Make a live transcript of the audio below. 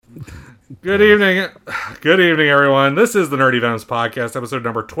Good evening. Good evening, everyone. This is the Nerdy Venoms podcast, episode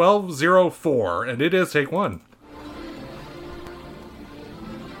number 1204, and it is take one.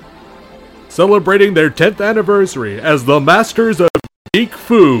 Celebrating their 10th anniversary as the masters of geek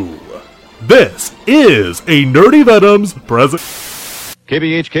fu. This is a Nerdy Venoms present.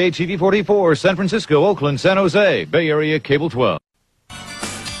 KBHK TV 44, San Francisco, Oakland, San Jose, Bay Area Cable 12.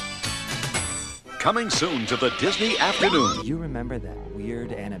 Coming soon to the Disney Afternoon. You remember that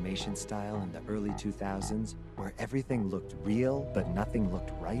weird animation style in the early 2000s where everything looked real but nothing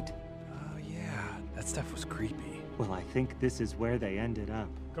looked right? Oh yeah, that stuff was creepy. Well, I think this is where they ended up.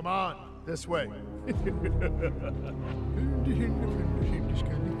 Come on, this way.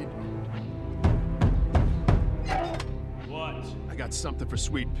 What? I got something for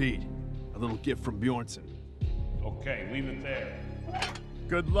Sweet Pete. A little gift from Bjornson. Okay, leave it there.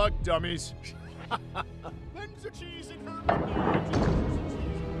 Good luck, dummies.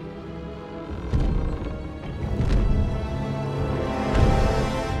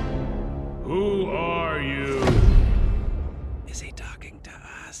 Who are you? Is he talking to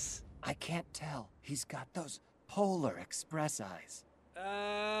us? I can't tell. He's got those polar express eyes.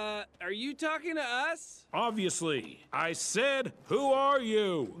 Are you talking to us? Obviously. I said, who are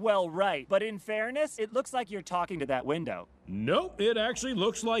you? Well, right. But in fairness, it looks like you're talking to that window. Nope, it actually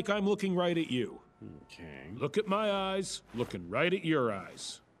looks like I'm looking right at you. Okay. Look at my eyes, looking right at your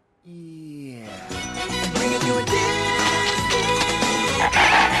eyes. Yeah.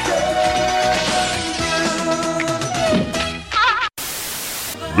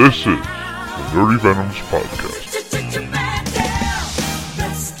 This is the Nerdy Venoms podcast.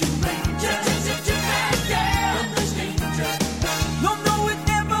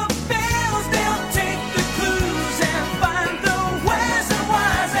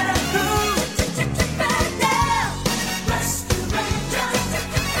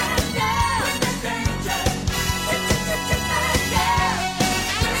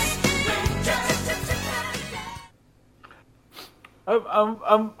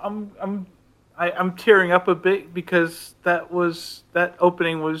 I'm tearing up a bit because that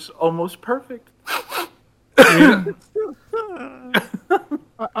opening was almost perfect. Mr.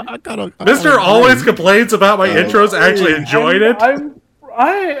 always complains about my intros. Actually enjoyed it.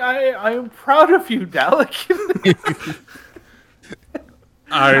 I'm proud of you, Dalek.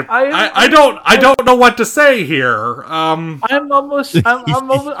 I don't know what to say here. I'm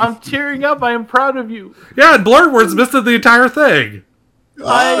tearing up. I am proud of you. Yeah, and Blurred Words missed the entire thing.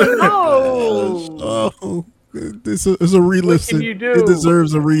 I know. Oh, this is a re-listen. What can you do? It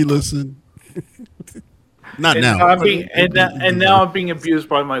deserves a re-listen. Not and now. Now I'm being abused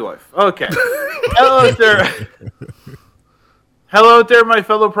by my wife. Okay. Hello there. Hello there, my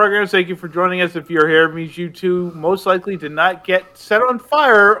fellow programmers. Thank you for joining us. If you're here, it means you two most likely did not get set on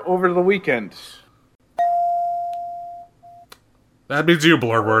fire over the weekend. That means you,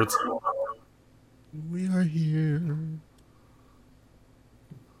 Blurred Words. We are here.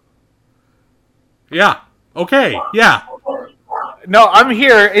 Yeah. Okay. Yeah. No, I'm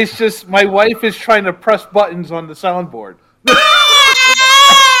here. It's just my wife is trying to press buttons on the soundboard.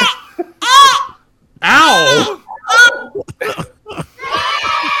 Ow!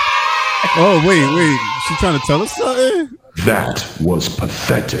 Oh, wait. She's trying to tell us something? That was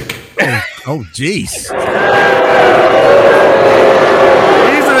pathetic. Oh, jeez. Easy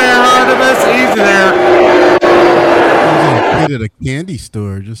there, Artemis. Easy there. Kid at a candy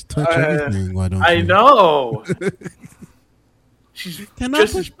store. Just touch everything. Why don't you? I know. She's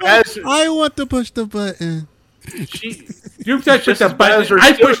just as bad as... I want to push the button. You touched the button.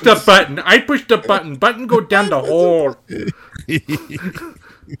 I pushed the button. Button go down the hole.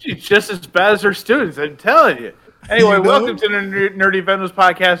 She's just as bad as her students, I'm telling you. Anyway, welcome to the Nerdy Venoms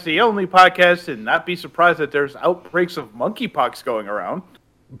podcast, the only podcast, and not be surprised that there's outbreaks of monkeypox going around.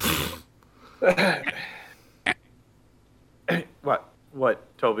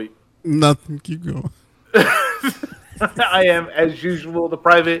 What, Toby? Nothing. Keep going. I am, as usual, the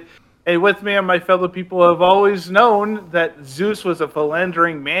private. And with me and my fellow people have always known that Zeus was a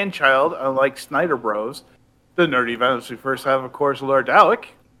philandering man-child, unlike Snyder Bros. The Nerdy Venoms. We first have, of course, Lord Dalek.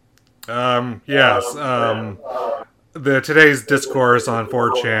 Yes. Today's discourse on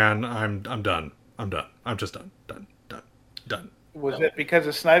 4chan, I'm done. I'm just done. Done. Was it because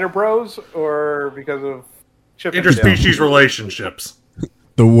of Snyder Bros. Or because of interspecies relationships?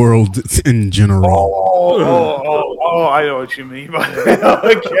 The world in general. Oh, I know what you mean by that.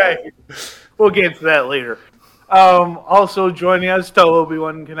 Okay. We'll get to that later. Also joining us,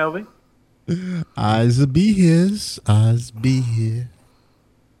 Obi-Wan Kenobi. Eyes be his. Eyes be here.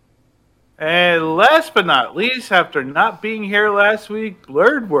 And last but not least, after not being here last week,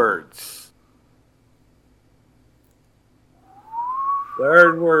 Blurred Words.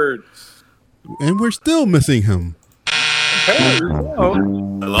 Third words. And we're still missing him. Hello?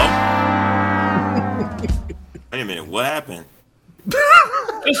 Wait a minute, what happened?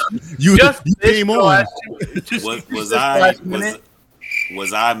 You came on. Was I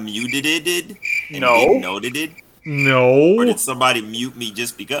muted? No. Didn't noted it? No. Or did somebody mute me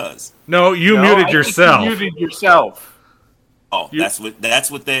just because? No, you muted yourself. You muted yourself. Oh, that's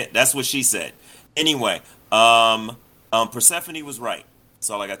what she said. Anyway, Persephone was right. That's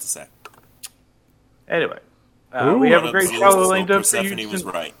all I got to say. Anyway, we have a great show lined up for you. Persephone was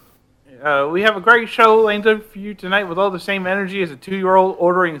right. We have a great show lined up for you tonight with all the same energy as a 2-year-old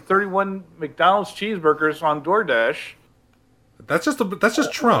ordering 31 McDonald's cheeseburgers on DoorDash. That's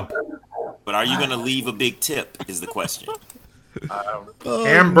just Trump. But are you going to leave a big tip? Is the question.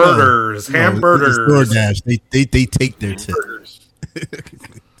 Hamburgers. DoorDash. They take their tip.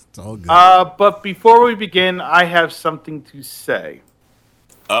 It's all good. But before we begin, I have something to say.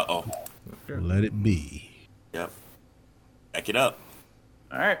 Uh-oh. Let it be. Yep. Back it up.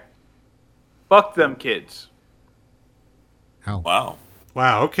 All right. Fuck them kids. How? Wow.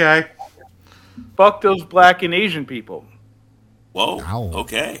 Wow, okay. Fuck those black and Asian people. Whoa. Ow.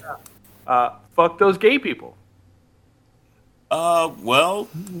 Okay. Fuck those gay people. Well,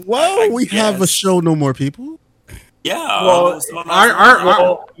 we have a show, No More People. Yeah. Well,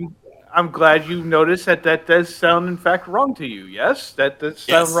 I'm glad you noticed that does sound, in fact, wrong to you. Yes? That does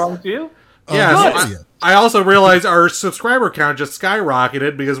sound wrong to you? Yeah. I also realized our subscriber count just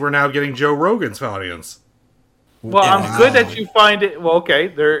skyrocketed because we're now getting Joe Rogan's audience. Well, I'm good that you find it. Well,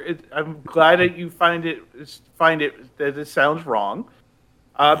 okay. I'm glad that you find it that it sounds wrong,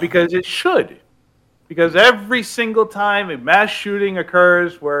 because it should. Because every single time a mass shooting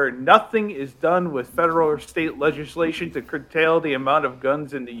occurs where nothing is done with federal or state legislation to curtail the amount of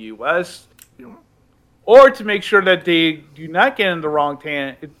guns in the U.S., or to make sure that they do not get in the wrong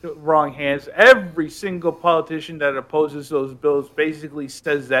hands, every single politician that opposes those bills basically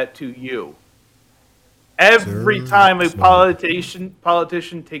says that to you. Every time a politician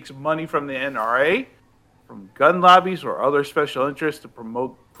takes money from the NRA, from gun lobbies or other special interests to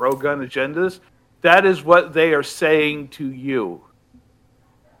promote pro-gun agendas, that is what they are saying to you.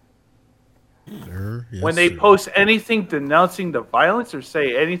 When they post anything denouncing the violence or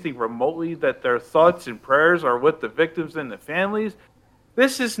say anything remotely that their thoughts and prayers are with the victims and the families,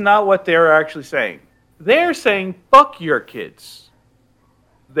 this is not what they're actually saying. They're saying, fuck your kids.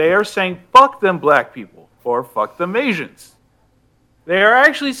 They are saying, fuck them black people, or fuck them Asians. They are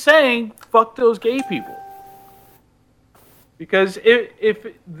actually saying, fuck those gay people. Because if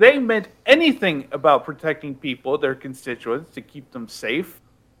they meant anything about protecting people, their constituents, to keep them safe,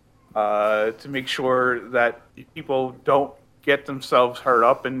 to make sure that people don't get themselves hurt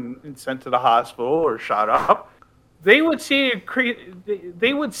up and sent to the hospital or shot up, they would see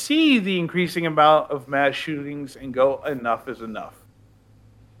the increasing amount of mass shootings and go, enough is enough.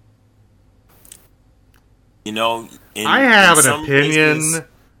 I have an opinion,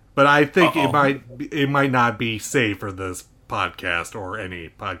 but I think it might not be safe for this podcast or any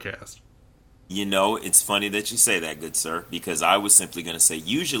podcast. It's funny that you say that, good sir, because I was simply going to say,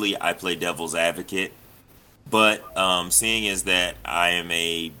 usually I play devil's advocate, but seeing as that I am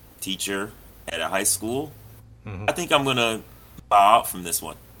a teacher at a high school, I think I'm going to bow out from this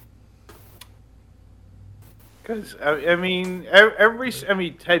one. Because,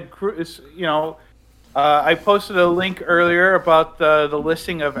 Ted Cruz, I posted a link earlier about the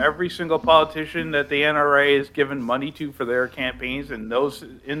listing of every single politician that the NRA has given money to for their campaigns, and those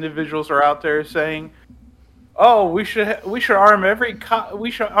individuals are out there saying, "Oh, we should arm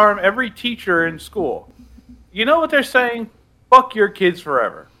every teacher in school." You know what they're saying? Fuck your kids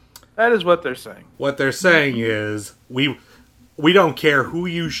forever. That is what they're saying. What they're saying is we don't care who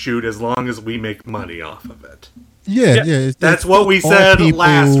you shoot as long as we make money off of it. Yeah. That's what we said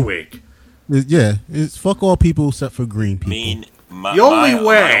last week. Yeah, it's fuck all people except for green people. The only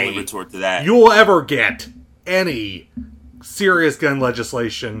way you'll ever get any serious gun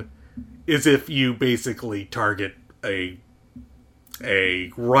legislation is if you basically target a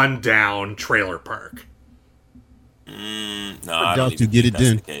rundown trailer park. No, I doubt you get it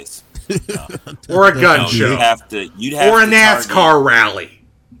done. The case. No. Or a gun show. You'd have or a to NASCAR rally.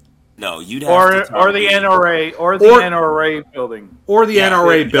 No, you'd have to or the NRA or the NRA building or the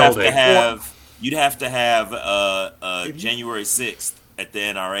NRA building. You'd have to have January 6th at the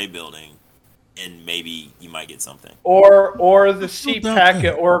NRA building, and maybe you might get something. Or the CPAC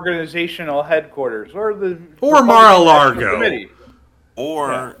at organizational headquarters, or Mar-a-Lago,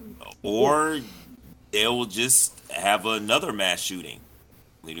 or they will just have another mass shooting.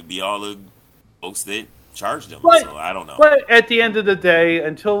 It'll be all the folks that charged him. But, so I don't know. But at the end of the day,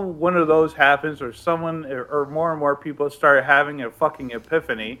 until one of those happens, or someone, or more and more people start having a fucking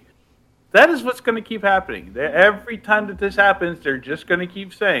epiphany, that is what's going to keep happening. Every time that this happens, they're just going to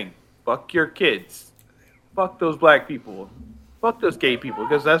keep saying, "Fuck your kids, fuck those black people, fuck those gay people,"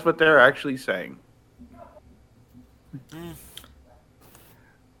 because that's what they're actually saying.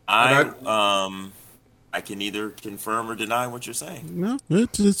 I can either confirm or deny what you're saying. No,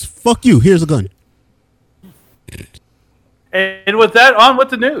 it's fuck you. Here's a gun. And with that, on with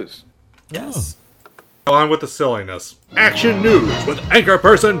the news. Yes. On with the silliness. Action news with anchor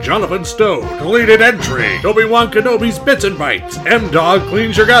person Jonathan Stowe. Deleted entry. Obi-Wan Kenobi's bits and bites. M-Dog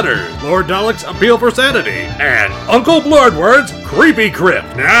cleans your gutters. Lord Dalek's appeal for sanity. And Uncle Bloodward's creepy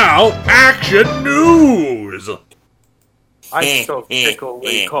crypt. Now, action news. I'm so fickle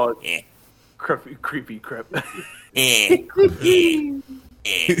when you call it creepy crypt.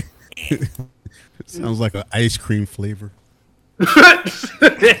 Sounds like an ice cream flavor. Come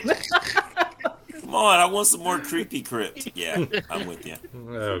on, I want some more creepy crypt. Yeah, I'm with you.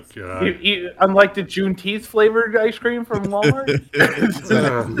 Oh, God. Unlike the Juneteenth flavored ice cream from Walmart?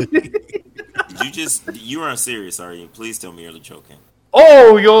 You aren't serious, are you? Please tell me you're joking.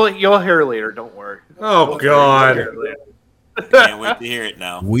 Oh, you'll hear later, don't worry. Oh, God. Can't wait to hear it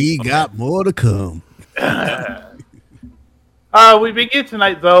now. We got more to come. We begin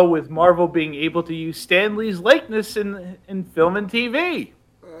tonight, though, with Marvel being able to use Stan Lee's likeness in film and TV.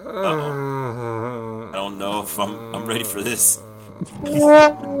 I don't know if I'm ready for this.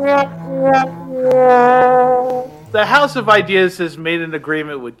 The House of Ideas has made an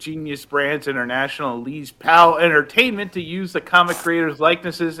agreement with Genius Brands International and Lee's Pal Entertainment to use the comic creators'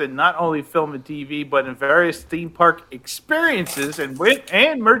 likenesses in not only film and TV, but in various theme park experiences and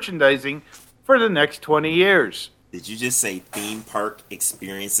merchandising for the next 20 years. Did you just say theme park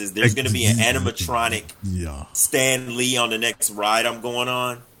experiences? There's going to be an animatronic Stan Lee on the next ride I'm going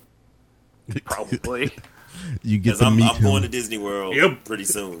on? Probably. You get to meet I'm going to Disney World pretty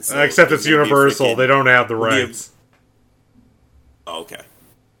soon. So except it's Universal. They don't have the rights. Okay.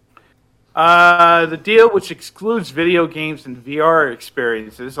 The deal, which excludes video games and VR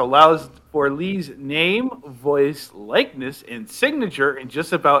experiences, allows for Lee's name, voice, likeness, and signature in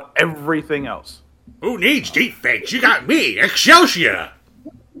just about everything else. Who needs deep fakes? You got me, Excelsior!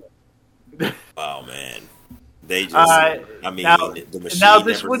 Oh, man. They just, the machine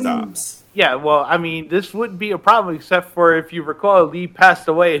never stops. Yeah, well, I mean, this wouldn't be a problem except for if you recall, Lee passed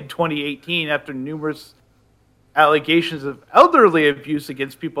away in 2018 after numerous allegations of elderly abuse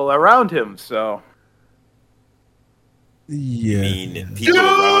against people around him, so... Yeah. I mean, people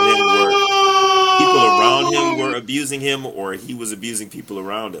around him were abusing him, or he was abusing people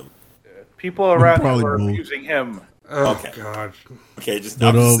around him? People around him were abusing him. Oh, okay. God. Okay, I'm just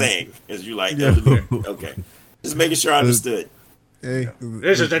saying. As you like, okay. Just making sure I understood. Hey,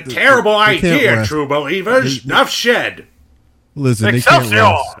 this is a terrible idea, true believers. Enough shed. Listen,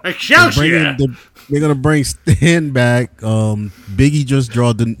 Excelsior! Excelsior! They're going to bring Stan back. Biggie just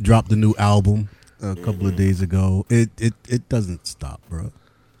dropped the new album a couple of days ago. It doesn't stop, bro.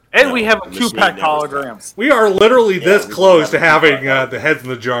 And we have a 2-pack hologram. We are literally this close to having the heads in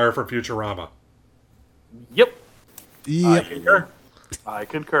the jar for Futurama. Yep. I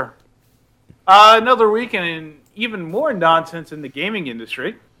concur. Another weekend in even more nonsense in the gaming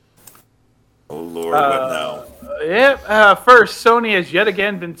industry. Oh, Lord, what now? First, Sony has yet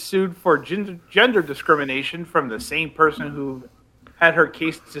again been sued for gender discrimination from the same person who had her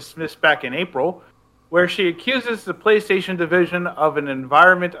case dismissed back in April, where she accuses the PlayStation division of an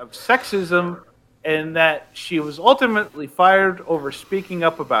environment of sexism and that she was ultimately fired over speaking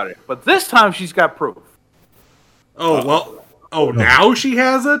up about it. But this time she's got proof. Oh, well. Oh, now she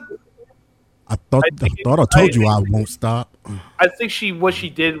has it? I thought I told you I won't stop. I think what she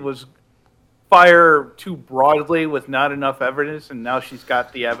did was fire too broadly with not enough evidence, and now she's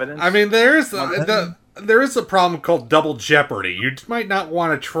got the evidence. I mean, there is a problem called double jeopardy. You might not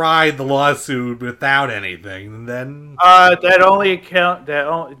want to try the lawsuit without anything, and then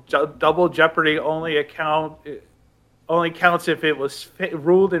double jeopardy only counts if it was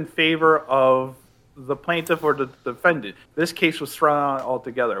ruled in favor of the plaintiff or the defendant. This case was thrown out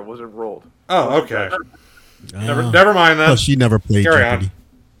altogether. It wasn't ruled. Oh, okay. Never mind that. Plus, she never played Jeopardy. On.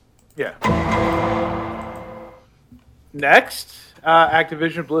 Yeah. Next,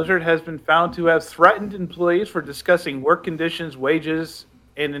 Activision Blizzard has been found to have threatened employees for discussing work conditions, wages,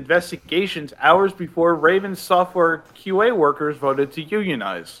 and investigations hours before Raven Software QA workers voted to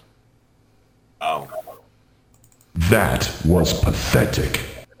unionize. Oh. That was pathetic.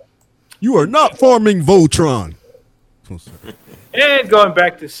 You are not farming Voltron. And going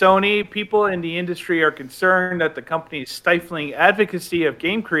back to Sony, people in the industry are concerned that the company is stifling advocacy of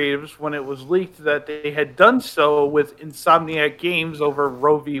game creatives when it was leaked that they had done so with Insomniac Games over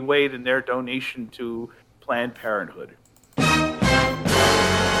Roe v. Wade and their donation to Planned Parenthood.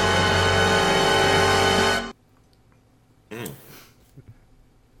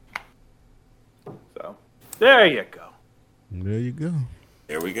 So, there you go. There you go.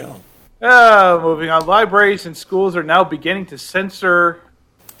 There we go. Moving on. Libraries and schools are now beginning to censor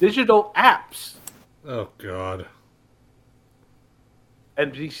digital apps. Oh, God.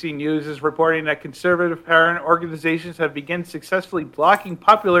 NBC News is reporting that conservative parent organizations have begun successfully blocking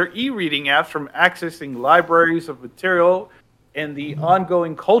popular e-reading apps from accessing libraries of material in the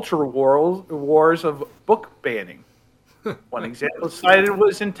ongoing cultural wars of book banning. One example cited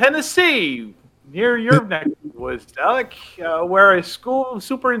was in Tennessee, near your neck of the woods, Alec, where a school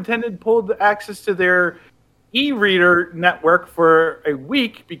superintendent pulled access to their e-reader network for a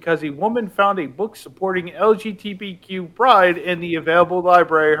week because a woman found a book supporting LGBTQ pride in the available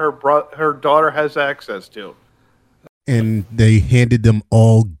library her daughter has access to. And they handed them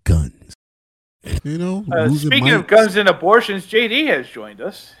all guns. You know, speaking of guns and abortions, JD has joined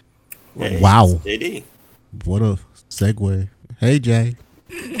us. Hey, wow. JD. What a segue. Hey, Jay.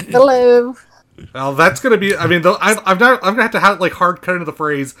 Hello. Well, that's gonna be. I mean, I'm gonna have to have like hard cut into the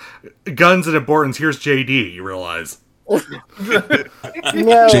phrase "guns and abortions." Here's JD. You realize? No.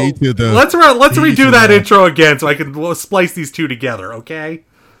 Jay to the Let's redo that intro again so I can splice these two together. Okay?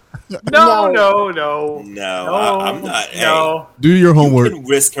 No. I'm not. No. Do your homework. You can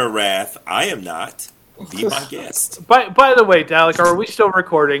risk her wrath. I am not. Be my guest. By the way, Dalek, are we still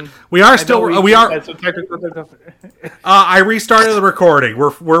recording? We are still. We are. Had some technical difficulties. I restarted the recording.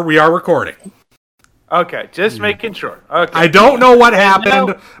 We are recording. Okay, just making sure. Okay. I don't know what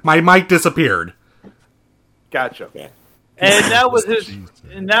happened. My mic disappeared. Gotcha. Okay. And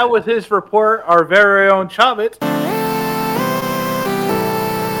now with his report, our very own Chavit.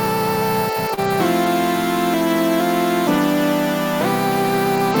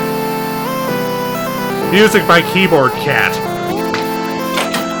 Music by Keyboard Cat.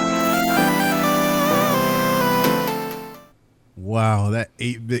 Wow, that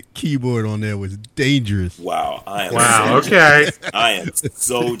 8-bit keyboard on there was dangerous. Wow, okay. I am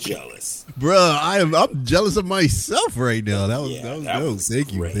so jealous. Bruh, I'm jealous of myself right now. That was dope.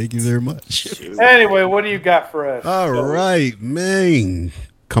 Thank you. Thank you very much. Anyway, what do you got for us? All right, man.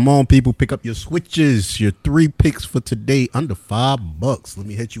 Come on, people, pick up your Switches. Your 3 picks for today under $5. Let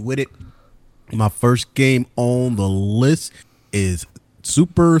me hit you with it. My first game on the list is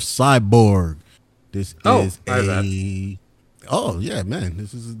Super Cyborg. This is Oh yeah, man!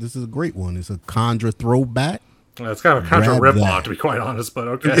 This is a great one. It's a Contra throwback. It's kind of a Contra ripoff, to be quite honest, but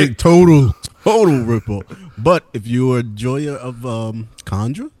okay. Total ripoff. But if you're a enjoyer of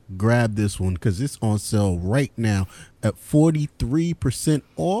Contra, grab this one because it's on sale right now at 43%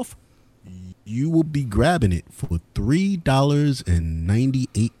 off. You will be grabbing it for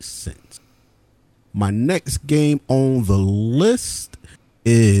 $3.98. My next game on the list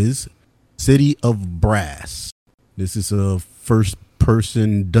is City of Brass. This is a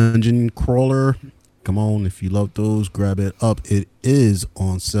first-person dungeon crawler. Come on, if you love those, grab it up. It is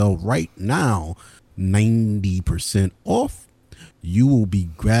on sale right now, 90% off. You will be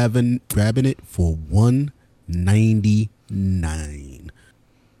grabbing it for $1.99.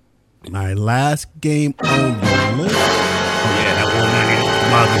 My last game on the list. Oh yeah, that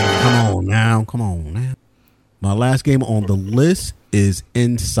 $1.99. Come on now. My last game on the list is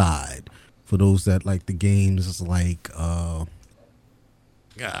Inside. For those that like the games like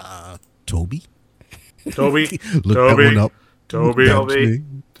Toby. Look that one up. Toby.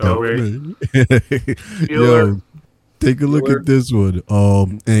 Yo, take a look at this one.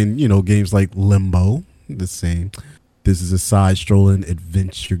 And games like Limbo, the same. This is a side-strolling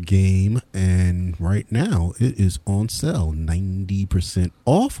adventure game, and right now it is on sale, 90%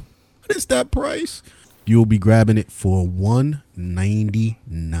 off. What is that price? You'll be grabbing it for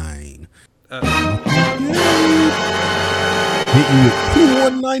 $1.99. Hit you with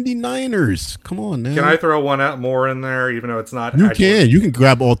 199ers. Come on now. Can I throw one out more in there, even though it's not? You can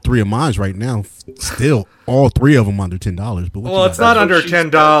grab all 3 of mine right now. Still, all 3 of them under $10. But it's not under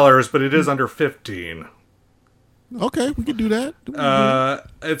 $10, but it is under $15. Okay, we can do that.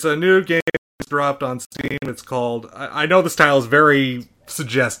 It's a new game dropped on Steam. It's called. I know this title is very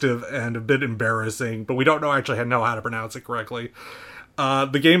suggestive and a bit embarrassing, but we don't know how to pronounce it correctly.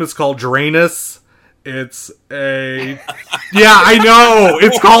 The game is called Drainus. It's a... Yeah, I know!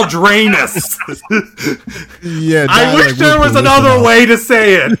 It's called Drainus! Yeah, I wish there was another way to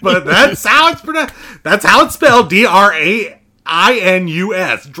say it, but that's how it's spelled. Drainus.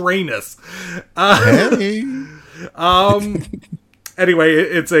 INUS, Drainus. Anyway,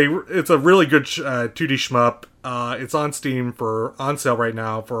 it's a really good 2D shmup. It's on Steam on sale right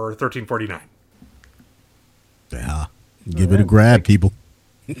now for $13.49. Yeah, give it a grab, people.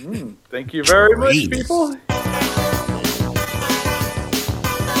 Thank you very much, people.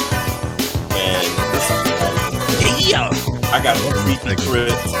 I got a creepy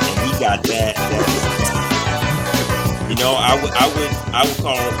crypt, and he got that. You know, I would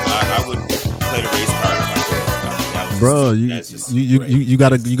play the race card. Bro, you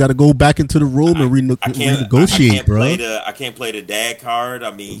gotta go back into the room and renegotiate, bro. I can't play the dad card.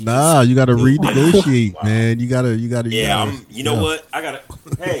 I mean, nah, you gotta renegotiate, wow. Man. You gotta. Yeah, you know what? I gotta.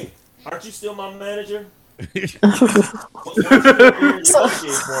 Hey, aren't you still my manager? Negotiate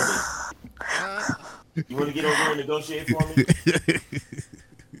for me. You want to get over here and negotiate for me?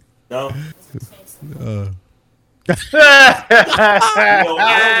 No. I don't know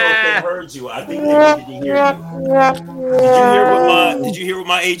if they heard you. I think they needed to hear you. Did you hear what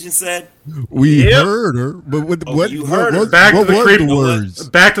my agent said? We heard her, but what you heard her. Back to the creepy words.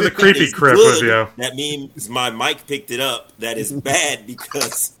 Back to the creepy crypt with you. That means my mic picked it up. That is bad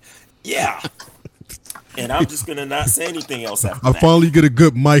because, yeah. And I'm just gonna not say anything else after that. I finally get a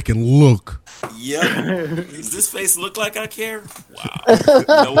good mic and look. Yep. Does this face look like I care? Wow. You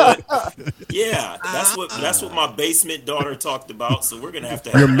know what? Yeah, that's what my basement daughter talked about. So we're gonna have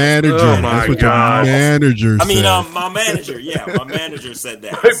to have your manager. That's what your manager said. I mean, my manager. Yeah, my manager said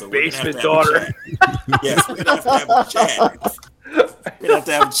that. My so basement daughter. Yes, we're gonna have to have a chat. We're gonna have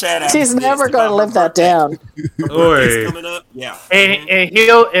to have a chat. She's never gonna live that down. Coming up. Yeah, and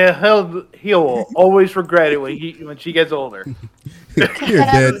he'll always regret it when she gets older. Here,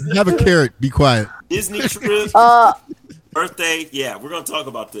 Dad, have a carrot. Be quiet. Disney trip, birthday. Yeah, we're gonna talk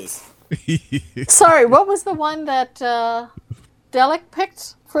about this. Sorry, what was the one that Delic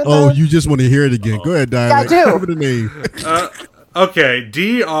picked for the? Oh, you just want to hear it again? Go ahead, Dialect. I do. Remember the name. Okay,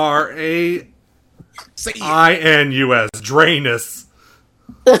 DRAINUS, Drainus.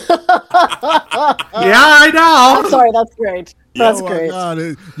 Yeah, I know. I'm sorry, that's great. That's great.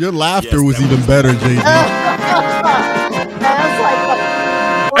 God, your laughter was even better, JD.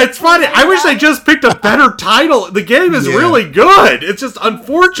 It's funny. I wish they just picked a better title. The game is really good. It's just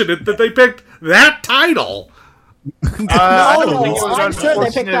unfortunate that they picked that title. I'm sure they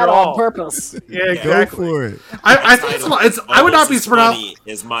picked that on purpose. Yeah, exactly. Go for it. I think it's I would not be surprised.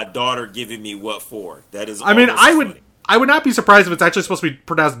 Is my daughter giving me what for? That is. I mean, I would not be surprised if it's actually supposed to be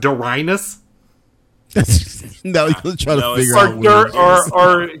pronounced Dorinus. No, you're trying to figure out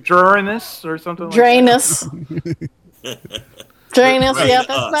or Durinus or something like Drainus. Drainus, yeah, that's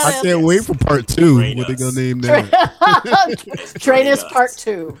about I can't wait for part 2. What are they gonna name that? Drainus part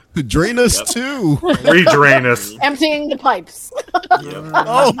 2. Drainus 2. Redrainus. Emptying the pipes. Cleaning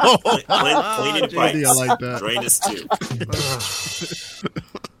the pipes. I like that. Drainus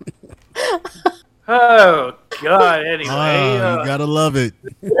 2. Oh God! Anyway, you gotta love it.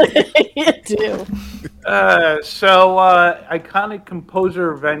 You do. So, iconic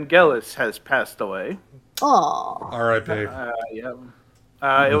composer Vangelis has passed away. Oh. R.I.P. Yeah.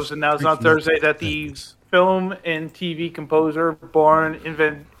 It was announced on Thursday that the film and TV composer born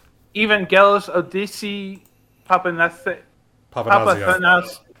Evangelos Odysseus Papanasios.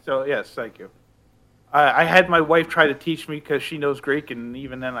 So yes, thank you. I had my wife try to teach me because she knows Greek, and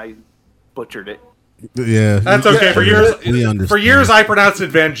even then I butchered it. Yeah, that's okay. For years, I pronounced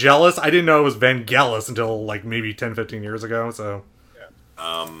it Vangelis. I didn't know it was Vangelis until like maybe 10, 15 years ago. So,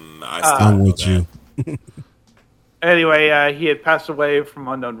 I'm with you. Anyway, he had passed away from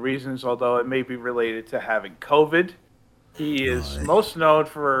unknown reasons, although it may be related to having COVID. He is most known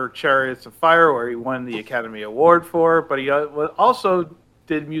for Chariots of Fire, where he won the Academy Award for, but he also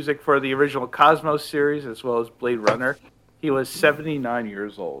did music for the original Cosmos series as well as Blade Runner. He was 79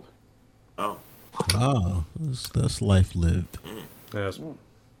 years old. Oh, that's life lived. Yes.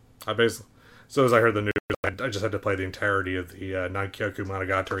 As soon as I heard the news, I just had to play the entirety of the Nankyoku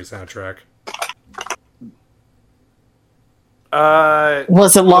Monogatari soundtrack.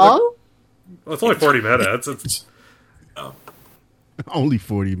 Was it long? Well, it's only 40 minutes. It's only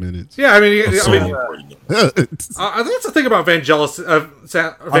 40 minutes. Yeah, I mean, that's the thing about Vangelis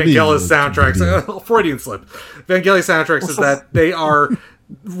soundtracks. Freudian slip. Vangelis soundtracks is that they are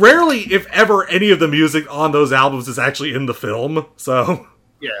rarely, if ever, any of the music on those albums is actually in the film. So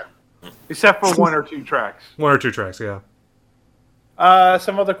yeah, except for one or two tracks. One or two tracks, yeah.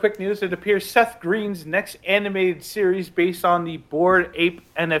 Some other quick news. It appears Seth Green's next animated series based on the Bored Ape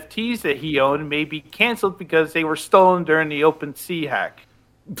NFTs that he owned may be canceled because they were stolen during the OpenSea hack.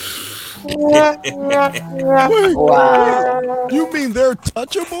 Wow. You mean they're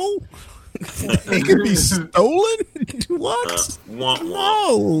touchable? They can be stolen? What?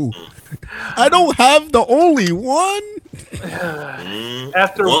 No. I don't have the only one.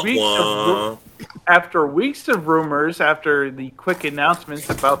 After weeks of rumors, after the quick announcements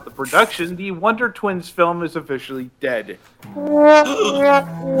about the production, the Wonder Twins film is officially dead. Norma,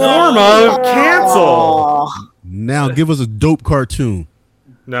 cancel. Now give us a dope cartoon.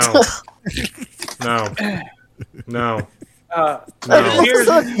 No. No. No. I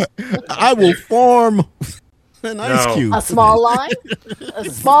will farm an ice cube. A small line? A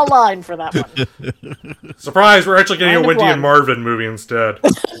small line for that one. Surprise, we're actually getting a Wendy and one. Marvin movie instead.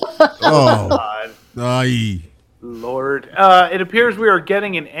 Oh. Aye. Lord. It appears we are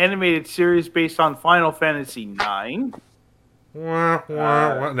getting an animated series based on Final Fantasy IX. Nah.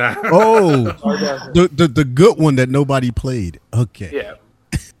 Oh, the good one that nobody played. Okay. Yeah.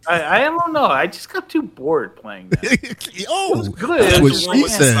 I don't know. I just got too bored playing that. Oh, it was good. that's what she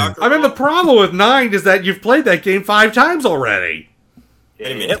said. I mean, the problem with 9 is that you've played that game 5 times already.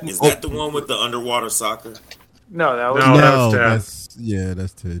 Wait a minute. Is that the one with the underwater soccer? No, that was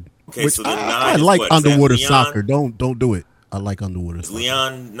that's Ted. Okay, so then 9 I is like what? Is that underwater Leon? soccer. Don't do it. I like underwater soccer.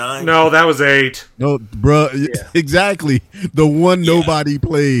 Leon 9? No, that was 8. No, bro. Exactly. The one nobody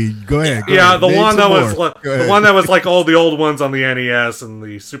played. Go ahead. Go ahead. The one that was the one that was like all the old ones on the NES and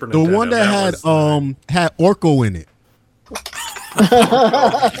the Super Nintendo. The one that had Orko in it.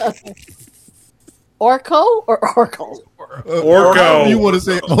 Orko or Orko? Orko. You want to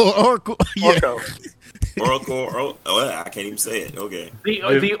say Orko? Yeah. Oracle. Oh, I can't even say it. Okay. The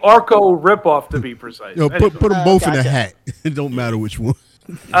Orko ripoff, to be precise. Yo, put them both in a hat. It don't matter which one.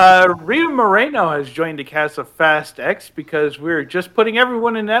 Rita Moreno has joined the cast of Fast X because we're just putting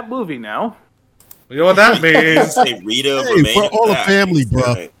everyone in that movie now. You know what that means? Rita We're all a family, bro.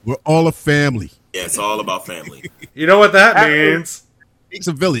 Right. We're all a family. Yeah, it's all about family. You know what that means? It's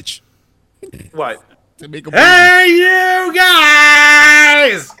a village. What? To make a hey, you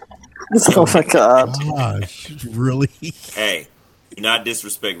guys! Oh my god. Gosh, really? Hey, do not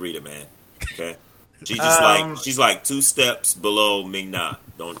disrespect Rita, man. Okay? She's like 2 steps below Ming Na.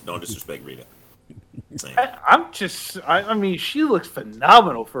 Don't disrespect Rita. I mean, she looks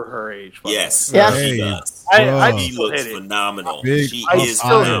phenomenal for her age. Yes, she does. She looks phenomenal. She I is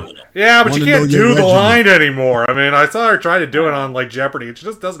still phenomenal. Yeah, but Wanna you can't know your do the regiment. line anymore. I mean, I saw her try to do it on like Jeopardy. It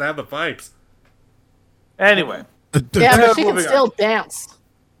just doesn't have the pipes. Anyway. Yeah, but she can still dance.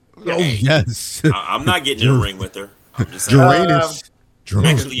 Oh, yes. I'm not getting in the ring with her. I'm just Uranus.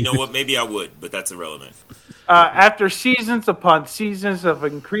 Actually, you know what? Maybe I would, but that's irrelevant. After seasons upon seasons of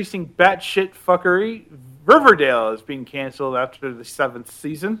increasing batshit fuckery, Riverdale is being canceled after the 7th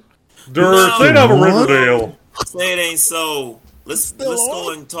season. Say that Riverdale. Say it ain't so. Let's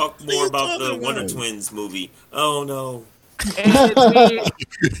go and talk more about the Wonder Twins movie. Oh no.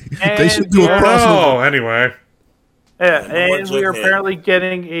 They should do a crossover. Oh, anyway. Yeah, and we are apparently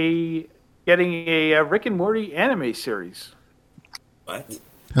getting a Rick and Morty anime series. What?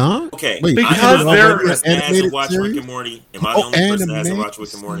 Huh? Okay. Wait, because they're hasn't watched Rick and Morty. Am I the only person that hasn't watched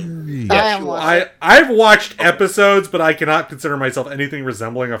Rick and Morty? Yes, I've watched episodes, but I cannot consider myself anything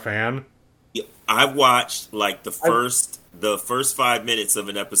resembling a fan. Yeah, I've watched like the first 5 minutes of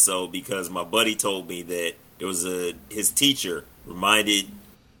an episode because my buddy told me that there was his teacher reminded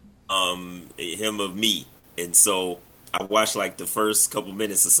him of me, and so I watched like the first couple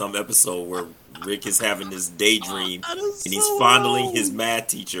minutes of some episode where Rick is having this daydream and he's fondling his math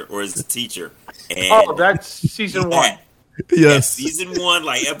teacher or his teacher. And that's season 1. Yes, season 1,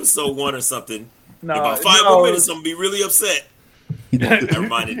 like episode 1 or something. No, in about 5 more minutes, I'm gonna be really upset.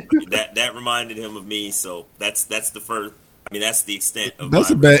 that reminded him of me. So that's the first. I mean, that's the extent of. That's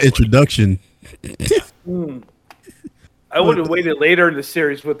a bad introduction. I would have waited later in the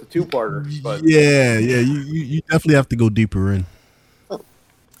series with the 2-parter. But Yeah, you definitely have to go deeper in.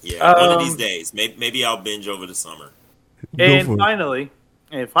 Yeah, one of these days. Maybe I'll binge over the summer. And finally,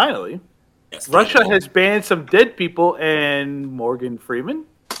 Russia has banned some dead people and Morgan Freeman.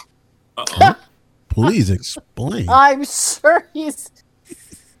 Please explain. I'm sure he's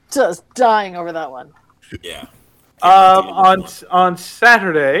just dying over that one. Yeah. On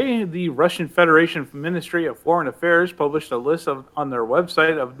Saturday, the Russian Federation Ministry of Foreign Affairs published a list on their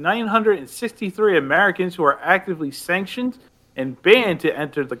website of 963 Americans who are actively sanctioned and banned to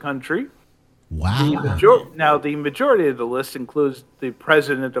enter the country. Wow. The majority of the list includes the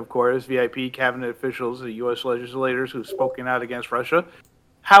president, of course, VIP, cabinet officials, the U.S. legislators who've spoken out against Russia.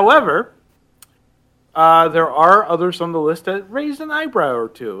 However, there are others on the list that raised an eyebrow or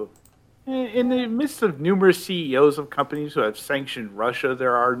two. In the midst of numerous CEOs of companies who have sanctioned Russia,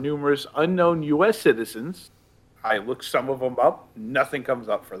 there are numerous unknown U.S. citizens. I looked some of them up. Nothing comes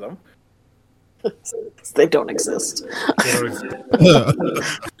up for them. They don't exist.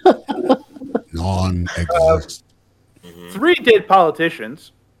 Non-exist. 3 dead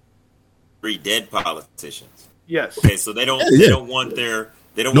politicians. 3 dead politicians. Yes. Okay, so they don't want their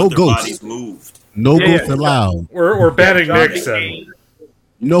bodies moved. No ghosts allowed. We're banning John Nixon. McCain.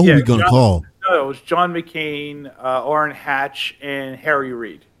 You know who we gonna call? No, it was John McCain, Orrin Hatch, and Harry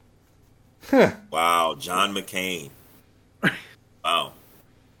Reid. Wow, John McCain. Wow.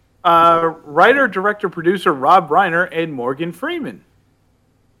 Writer, director, producer Rob Reiner and Morgan Freeman.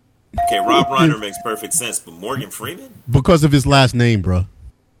 Okay, Rob Reiner makes perfect sense, but Morgan Freeman? Because of his last name, bro.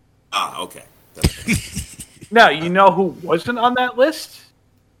 Ah, okay. Now, you know who wasn't on that list?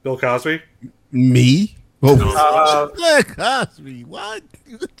 Bill Cosby? Me? Bill Cosby, what?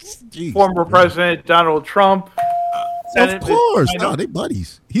 Jeez. Former President Donald Trump. Of course. No, they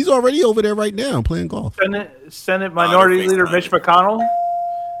buddies. He's already over there right now playing golf. Senate Minority Leader Mitch McConnell.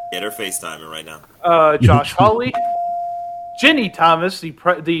 Yeah, they're FaceTiming right now. Josh Hawley. Ginny Thomas,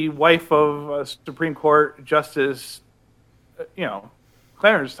 the wife of Supreme Court Justice,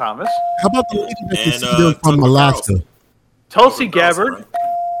 Clarence Thomas. How about the lady that can see them from Alaska? Tulsi Gabbard. Right?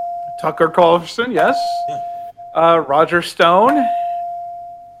 Tucker Carlson, yes. Roger Stone.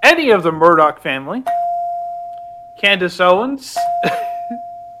 Any of the Murdoch family. Candace Owens.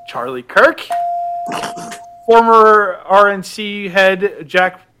 Charlie Kirk. Former RNC head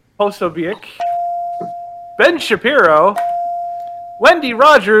Jack Posobiec. Ben Shapiro. Wendy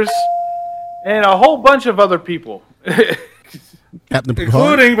Rogers. And a whole bunch of other people. Captain Picard.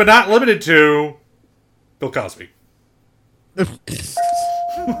 Including, but not limited to, Bill Cosby. And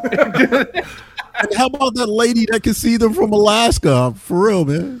how about that lady that can see them from Alaska? For real,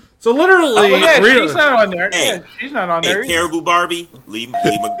 man. So literally, she's not on there. Hey, yeah, she's not on there. Caribou Barbie, leave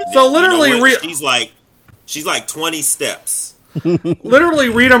so literally, she's like 20 steps. Literally,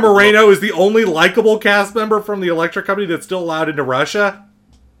 Rita Moreno is the only likable cast member from the electric company that's still allowed into Russia.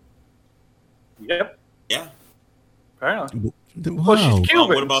 Yep. Yeah. Apparently. Wow. Well, she's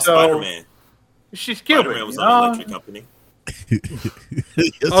Cuban. What about so Spider-Man? She's Cuban. Spider-Man was on the electric company.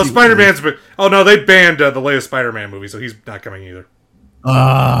 Yes, Spider-Man's... Oh, no, they banned the latest Spider-Man movie, so he's not coming either.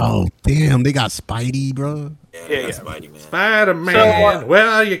 Oh, damn. They got Spidey, bro. Yeah. Spidey, man. Spider-Man. So, where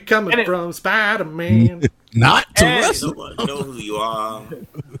are you coming from, Spider-Man? Not to wrestle. Nobody know who you are.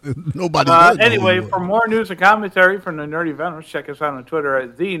 Nobody anyway, for more news and commentary from the Nerdy Venoms, check us out on Twitter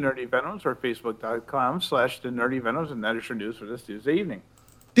at The Nerdy Venoms or Facebook.com/The Nerdy Venoms, and that is your news for this Tuesday evening.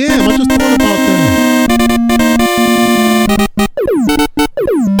 Damn, I just thought about that.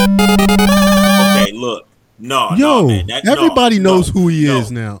 Okay, look. No, man. Everybody knows who he is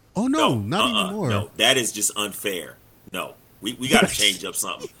now. Oh, no, not anymore. No, that is just unfair. No, we got to change up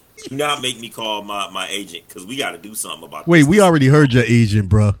something. Do not make me call my agent, because we got to do something about this. Wait, we already heard your agent,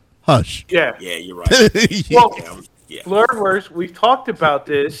 bro. Hush. Yeah. Yeah, you're right. Well, Blurred Words, we've talked about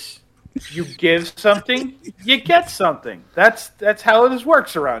this. You give something, you get something. That's how it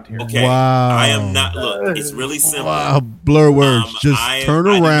works around here. Okay. Wow. I am not. Look, it's really simple. Wow. Blur words. Just turn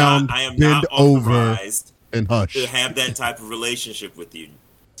around, bend over, and hush. To have that type of relationship with you,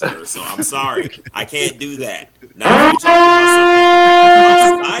 sir. So I'm sorry, I can't do that. Now, if you're talking about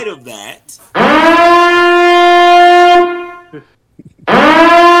something outside of that.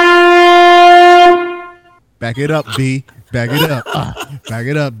 Back it up, B. Back it up. Back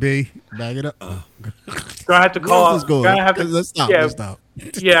it up, B. Back it up. Gonna have to call. Let's stop.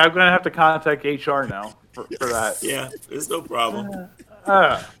 Yeah, I'm gonna have to contact HR now for that. Yeah, there's no problem.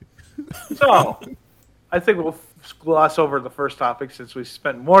 So, I think we'll gloss over the first topic since we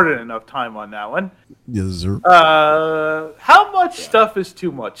spent more than enough time on that one. Yes, sir. How much stuff is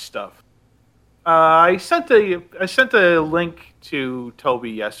too much stuff? I sent a link to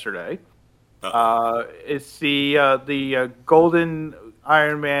Toby yesterday. It's the golden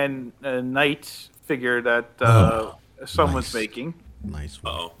Iron Man Knight figure that someone's making. Nice.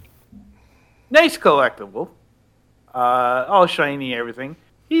 Nice collectible. All shiny, everything.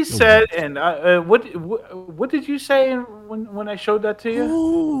 He said, and what did you say when I showed that to you?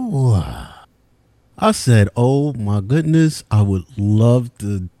 Ooh. I said, "Oh my goodness, I would love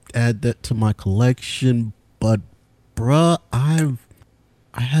to add that to my collection, but bruh, I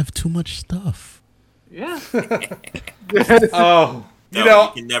have too much stuff." Yeah. Oh, you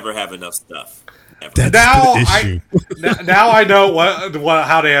can never have enough stuff. That's now the issue. now I know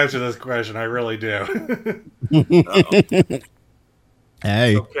how to answer this question. I really do.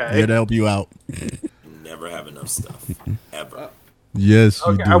 Hey, here to help you out. Never have enough stuff. Ever. Yes,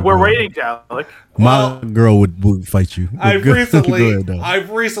 you Okay, do. we're bro. waiting, Dalek. My girl would fight you. But I've go recently ahead, though. I've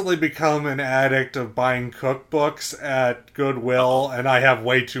recently become an addict of buying cookbooks at Goodwill, and I have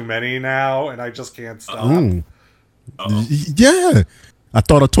way too many now, and I just can't stop. Mm. Yeah, I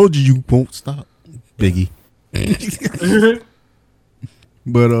thought I told you you won't stop, Biggie.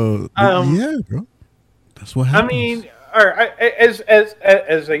 But yeah, bro, that's what happens. I mean, all right, as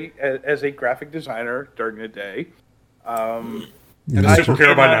a graphic designer during the day, and a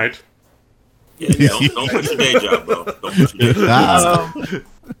superhero by night. Yeah, don't put your day job, bro. Don't put your day job.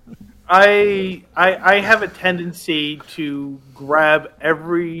 I have a tendency to grab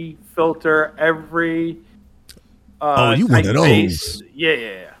every filter, every you one of typeface. those?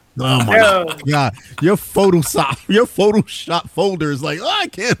 Yeah. Oh my god, your Photoshop folder is like, I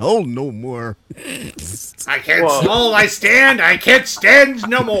can't hold no more. I can't hold. I can't stand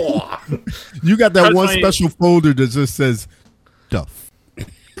no more. You got that one special folder that just says stuff.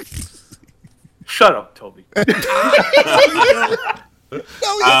 Shut up, Toby. I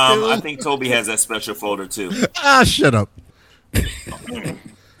think Toby has that special folder too. Shut up.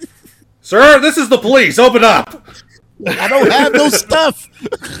 Sir, this is the police. Open up. I don't have no stuff.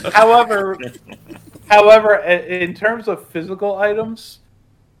 However, in terms of physical items,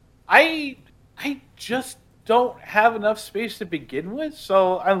 I just don't have enough space to begin with.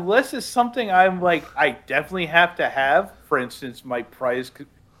 So unless it's something I'm like, I definitely have to have. For instance, my prized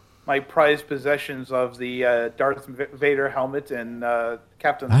possessions of the Darth Vader helmet and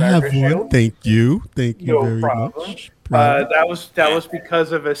Captain I America have one. shield. Thank you No very problem. much. That was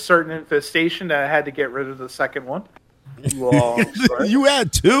because of a certain infestation that I had to get rid of the second one. You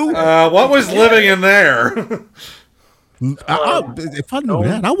had two? What was living in there? If I knew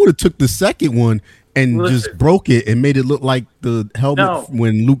that, I would have took the second one and just broke it and made it look like the helmet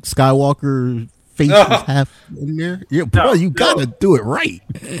when Luke Skywalker face was half in there. Yeah, bro, you gotta do it right.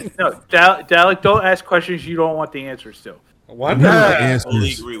 No, Dalek, don't ask questions you don't want the answers to.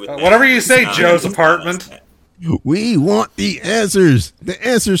 Whatever you say, Joe's apartment. We want the answers. The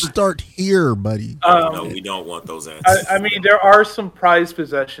answers start here, buddy. No, we don't want those answers. I mean, there are some prized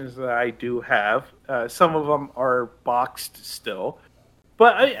possessions that I do have. Some of them are boxed still.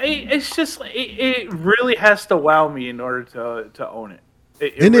 But it's just, it really has to wow me in order to own it.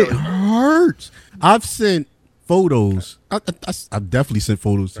 It hurts. I've sent photos. I've definitely sent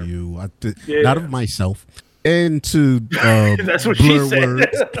photos to you. Not of myself. And to that's what she said. Words.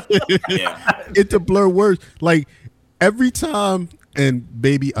 Into blur words. Like every time, and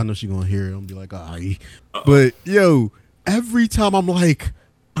baby, I know she's gonna hear it and be like, but yo, every time I'm like,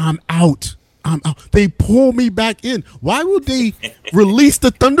 I'm out. They pull me back in. Why would they release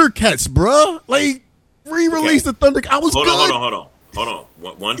the Thundercats, bruh? Like re-release the Thundercats. I was Hold on.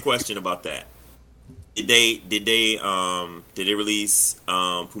 One question about that. Did they release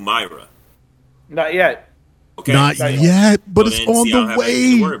Humaira? Not yet. Okay. Not yet, but it's on the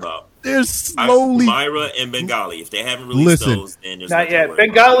way. To worry about. They're slowly. Humaira and Bengali. If they haven't released those, then there's not yet.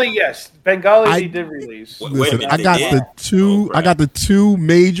 Bengali, yes. Bengali they did release. Listen, I got the two. I got the two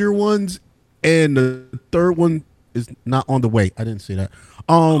major ones, and the third one is not on the way. I didn't say that.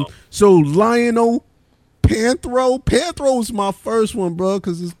 So Lionel, Panthro's my first one, bro,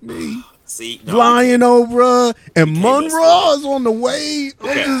 because it's me. See, Lionel, bro, and Monroe's on the way.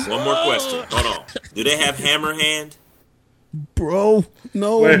 Okay, one more question. Hold on. Do they have Hammerhand? Bro,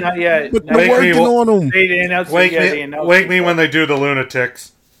 no, not yet. But they're working on them. They didn't announce Wake me when they do the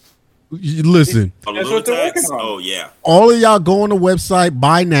lunatics. Listen, that's what they're working on. Oh yeah. All of y'all go on the website,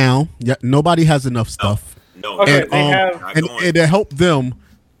 buy now. Yeah, nobody has enough stuff. No. Okay, and it'll help them.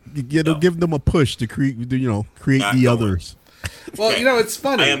 It'll give them a push to create the others. Well, it's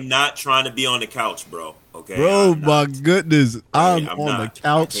funny. I am not trying to be on the couch, bro. Okay, bro, my goodness, I'm on the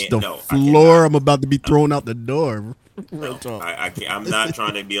couch, the floor. I'm about to be thrown out the door. No, I'm not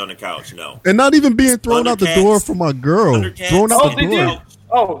trying to be on the couch. No, and not even being thrown out the door for my girl. Thrown out the door.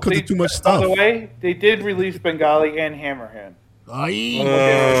 Because of too much stuff. By the way, they did release Bengali and Hammerhand. Oh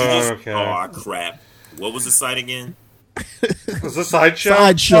crap! What was the site again? Was the sideshow?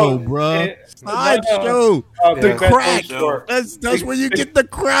 Sideshow, bro. Sideshow. The crack. That's where you get the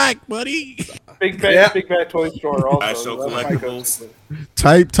crack, buddy. Big Bad Toy Store also. Collectibles.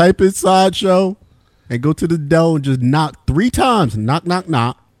 Type in Sideshow and go to the Dell and just knock 3 times. Knock, knock,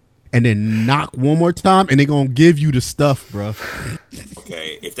 knock. And then knock one more time, and they're going to give you the stuff, bro.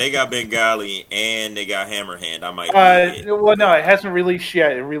 Okay, if they got Bengali and they got Hammerhand, I might. Well, no, it hasn't released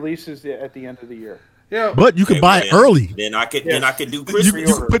yet. It releases at the end of the year. Yeah, but you can buy it early. Then I could do Christmas.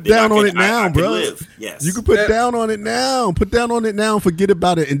 You can put down on it now, bro. Yes, you can put down on it now. Put down on it now and forget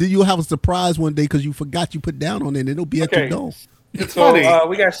about it, and then you'll have a surprise one day because you forgot you put down on it, and it'll be at your door. It's funny.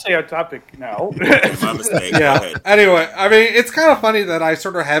 We gotta stay on topic now. My mistake. Yeah. Anyway, I mean, it's kind of funny that I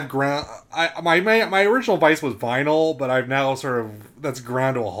sort of have ground. My original vice was vinyl, but I've now sort of that's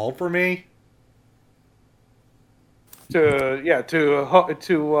ground to a halt for me. To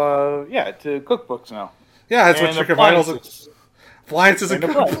cookbooks now. Yeah, that's what chicken vinyls. Appliances and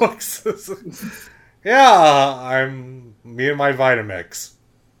cookbooks. Yeah, me and my Vitamix.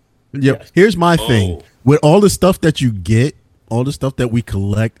 Yep. Yes. Here's my thing. With all the stuff that you get, all the stuff that we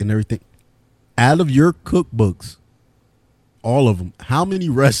collect and everything, out of your cookbooks, all of them, how many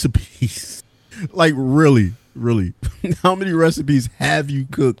recipes, like really, how many recipes have you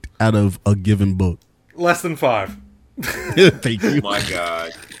cooked out of a given book? Less than 5. Thank you. Oh my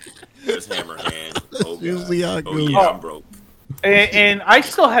God. There's Hammerhand. Oh, Usually God. I'm broke. And I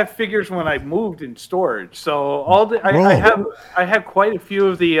still have figures when I moved in storage. So I have quite a few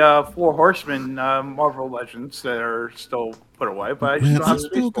of the Four Horsemen Marvel Legends that are still put away, but I just don't have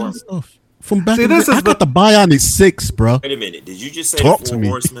space for them. Stuff. From back in the day, I got the Bionic 6, bro. Wait a minute. Did you just say Talk to Four me.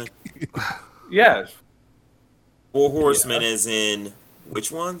 Horsemen? Yes. Four Horsemen as in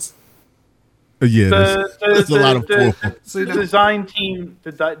which ones? Yeah, there's a lot of the design team.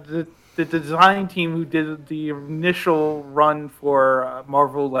 The design team who did the initial run for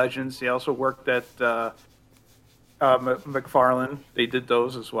Marvel Legends, they also worked at McFarlane. They did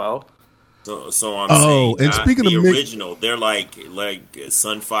those as well. So I'm saying, and speaking the of original, they're like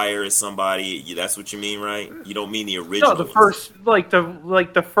Sunfire is somebody. That's what you mean, right? You don't mean the original. No, the first,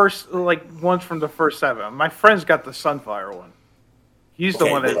 the first ones from the first 7. My friend's got the Sunfire one. He's the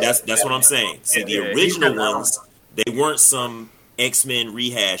one that's what I'm saying. See, the original ones, they weren't some X-Men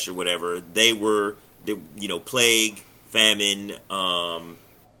rehash or whatever. They were, Plague, Famine,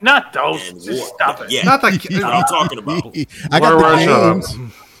 not those. Just stop it. Yeah, not what I'm talking about. I got the games.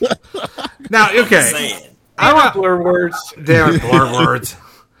 Now, okay. I want blur words. Damn it, blur words.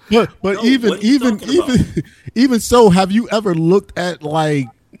 But No, even so, have you ever looked at like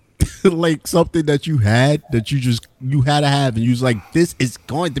something that you had to have, and you was like, this is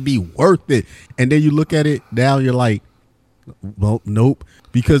going to be worth it, and then you look at it now, you're like, well, nope.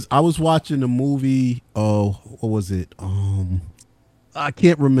 Because I was watching a movie. Oh, what was it? I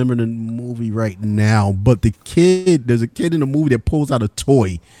can't remember the movie right now. But there's a kid in the movie that pulls out a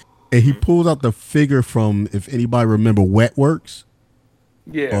toy, and he pulls out the figure from, if anybody remember, Wetworks.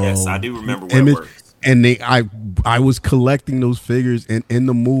 Yeah, yes, I do remember Wetworks. And I was collecting those figures, and in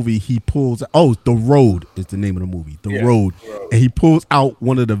the movie he pulls. Oh, The Road is the name of the movie. The Road, and he pulls out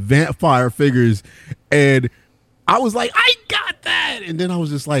one of the vampire figures, and I was like, I got that. And then I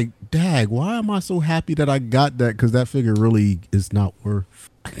was just like, dag, why am I so happy that I got that? Because that figure really is not worth.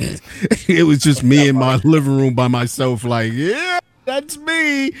 It was just me in my living room by myself, like, yeah, that's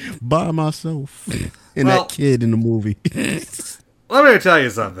me by myself, and that kid in the movie. Let me tell you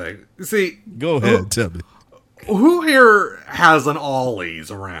something. See, go ahead, tell me. Who here has an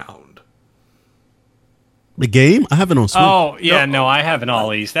Ollie's around? The game? I have it on Switch. Oh, yeah, no, I have an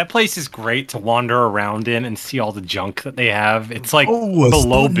Ollie's. That place is great to wander around in and see all the junk that they have. It's like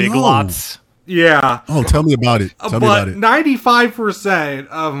below Big Lots. Yeah. Oh, tell me about it. Tell me about it. 95%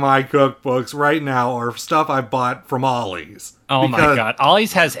 of my cookbooks right now are stuff I bought from Ollie's. Oh my God.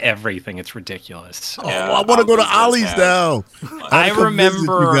 Ollie's has everything. It's ridiculous. Oh, I want to go to Ollie's now. I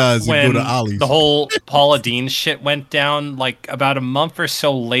remember when the whole Paula Deen shit went down, like about a month or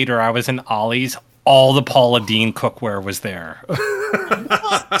so later, I was in Ollie's. All the Paula Deen cookware was there.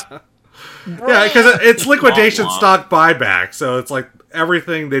 Yeah, because it's liquidation stock buyback, so it's like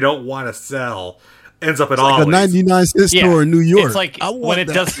everything they don't want to sell ends up at Ollie's. Like a 99-cent store in New York. It's like when it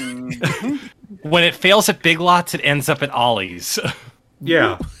does, when it fails at Big Lots, it ends up at Ollie's.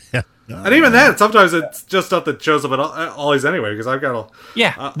 Yeah. And even then, sometimes it's just stuff that shows up at Ollie's anyway, because I've got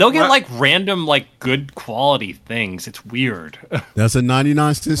they'll get like random, like good quality things. It's weird. That's a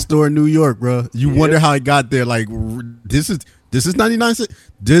 99-cent store in New York, bro. You wonder how it got there. Like, this is 99 cents.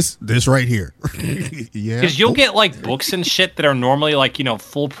 This right here. Yeah. Because you'll get like books and shit that are normally like,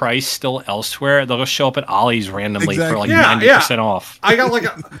 full price still elsewhere. They'll just show up at Ollie's randomly for like 90% off. I got like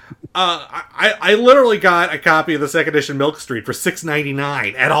I literally got a copy of the second edition Milk Street for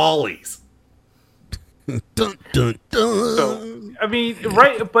 $6.99 at Ollie's. Dun, dun, dun. So, I mean,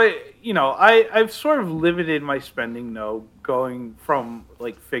 right, but I've sort of limited my spending though, going from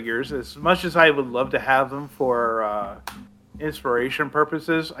like figures. As much as I would love to have them for inspiration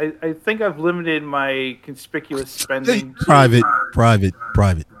purposes, I think I've limited my conspicuous spending. Private.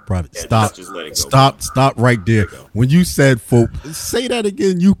 Stop right there. When you said say that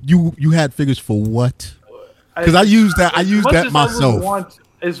again. You had figures for what? Because I use that. I use that myself.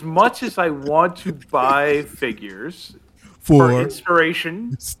 As much as I want to buy figures, for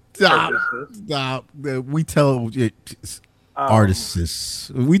inspiration. Stop. We tell artists.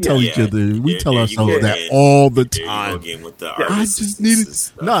 We tell each other. We tell ourselves that all the time. I just needed.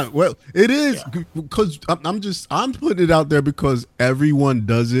 Well, it is because I'm putting it out there because everyone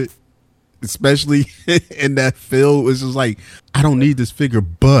does it, especially in that field. It's just like I don't need this figure,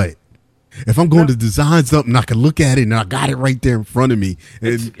 but if I'm going to design something, I can look at it and I got it right there in front of me.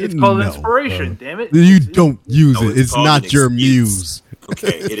 It's called inspiration. Damn it! You don't use it. It's not your muse.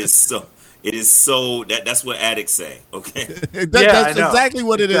 Okay, it is so. It is so that's what addicts say. Okay, that's exactly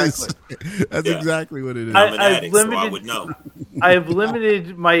what it is. That's exactly what it is. I'm an addict, so I would know. I have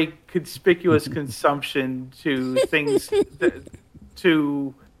limited my conspicuous consumption to things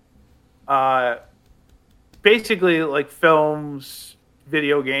to basically like films,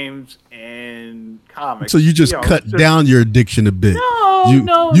 video games, and comics. So you just cut down your addiction a bit. You're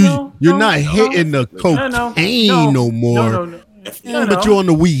not hitting the cocaine no more. But you're on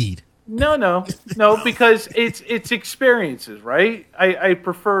the weed. No, because it's experiences, right? I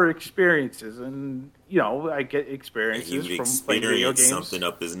prefer experiences, and I get experiences from playing video games. Something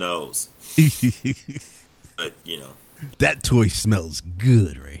up his nose, but that toy smells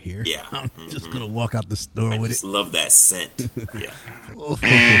good right here. Yeah, I'm just gonna walk out the store with it. I just love that scent. Yeah,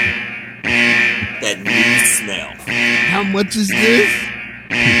 that new smell. How much is this?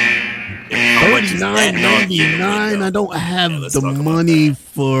 $39.99. I don't have the money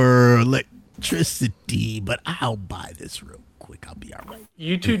for electricity, but I'll buy this real quick. I'll be all right.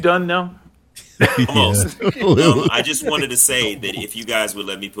 You two done now? Almost. I just wanted to say that if you guys would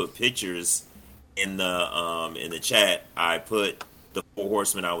let me put pictures in the chat, I put the 4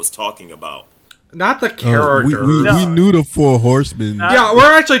 horsemen I was talking about. Not the character. We knew the 4 horsemen. Yeah,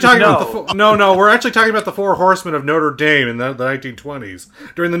 we're actually talking about the no. We're actually talking about the 4 horsemen of Notre Dame in the 1920s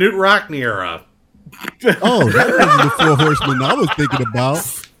during the Newt Rockney era. Oh, that wasn't the 4 horsemen I was thinking about.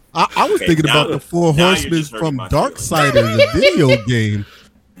 I was thinking about the 4 horsemen from Darksiders, the video game.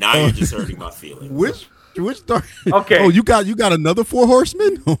 Now you're just hurting my feelings. Which Dark? Okay. Oh, you got another 4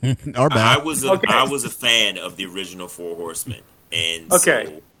 horsemen? Our bad. I was a fan of the original 4 horsemen, and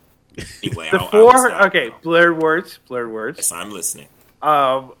so, anyway, the 4. Okay, blurred words. Yes, I'm listening.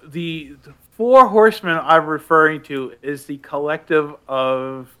 The 4 horsemen I'm referring to is the collective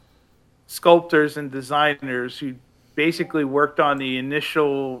of sculptors and designers who basically worked on the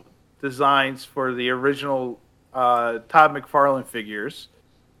initial designs for the original Todd McFarlane figures.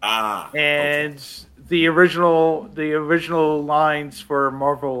 And the original lines for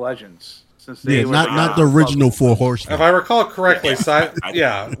Marvel Legends. Since they not the original 4 horsemen. If I recall correctly,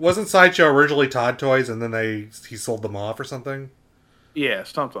 wasn't Sideshow originally Todd Toys and then he sold them off or something? Yeah,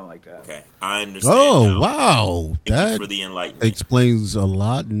 something like that. Okay, I understand. Oh, wow. Thank you for the enlightenment. Explains a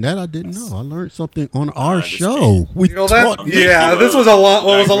lot, and that I didn't know. I learned something on our show. This was a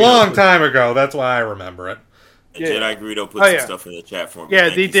long time ago. That's why I remember it. And Jedi Greedo put some stuff in the chat for me. Yeah,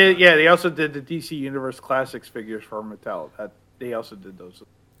 they did. Yeah, they also did the DC Universe Classics figures for Mattel. They also did those.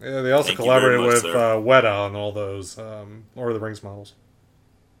 Yeah, they also collaborated with Weta on all those Lord of the Rings models.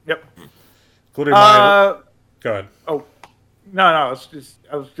 Yep. Including my. Go ahead. Oh, no. I was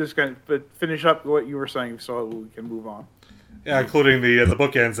just going to finish up what you were saying so we can move on. Yeah, including the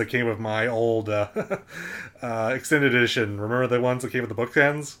bookends that came with my old extended edition. Remember the ones that came with the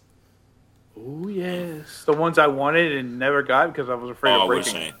bookends? Oh, yes. The ones I wanted and never got because I was afraid of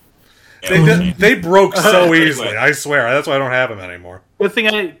breaking them. They broke so easily, I swear. That's why I don't have them anymore. Good thing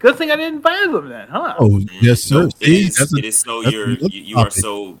I didn't buy them then, huh? Oh, yes, sir. You are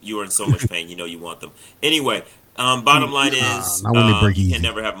in so much pain. You want them. Anyway, bottom line is you can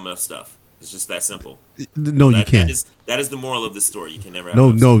never have enough stuff. It's just that simple. No, you can't. That is the moral of the story. You can never have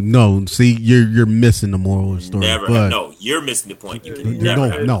No. See, you're missing the moral of the story. You're missing the point. You can never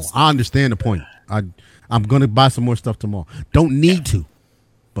have no. I understand the point. I'm gonna buy some more stuff tomorrow. Don't need to,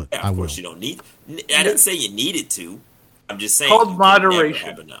 but I will. Of course you don't need. I didn't say you needed to. I'm just saying. It's called moderation.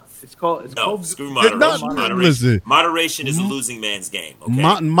 Never have enough. It's called screw moderation. Moderation is a losing man's game.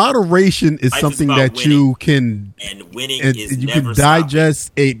 Okay? Moderation is something that winning, you can winning is you never can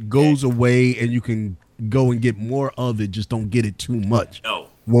digest. It goes away, and you can go and get more of it. Just don't get it too much. No.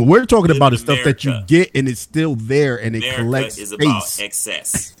 What we're talking about is stuff that you get, and it's still there, and it collects is space. About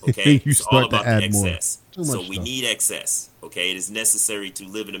excess. Okay, you start to add excess. more. So we need excess. Okay, it is necessary to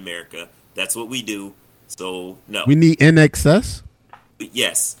live in America. That's what we do. So no, we need NXS.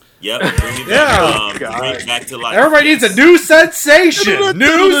 Yes. Yep. Bring it back. Bring it back to life. Everybody needs a new sensation.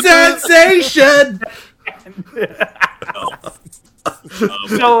 New sensation.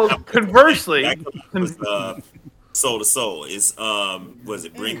 So conversely, Soul to Soul. Is was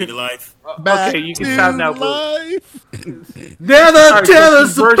it Bring Me to Life? Okay, you can stop now. Never tell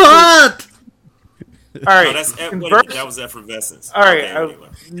us apart. All right, that was Effervescence. All right,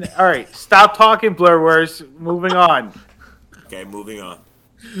 all right. Stop talking, Blur Words. Moving on. Okay, moving on.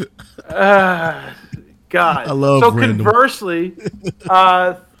 God. I love so random. Conversely,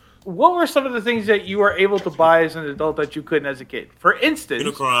 what were some of the things that you were able to buy as an adult that you couldn't as a kid? For instance,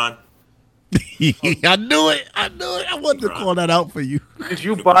 Unicron. I knew it. I wanted to call that out for you. Did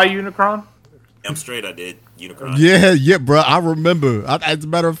you buy Unicron? I'm straight. I did Unicron. Yeah, bro. I remember. As a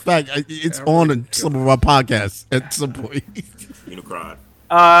matter of fact, it's on some of our podcasts at some point. Unicron.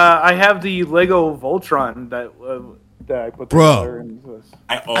 I have the Lego Voltron that I put together.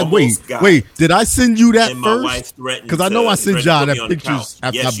 I almost wait. Did I send you that and my wife first? threatened Because I know I sent y'all that pictures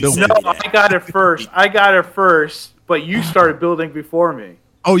after Yes, I you built sent it. me No, I got it first. But you started building before me.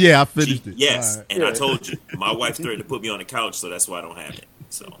 Oh yeah, I finished it. Yes, All right. and I told you, my wife threatened to put me on the couch, so that's why I don't have it.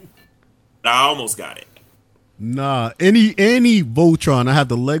 So I almost got it. Nah, any Voltron. I have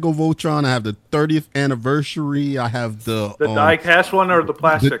the Lego Voltron. I have the 30th anniversary. I have the die-cast one or the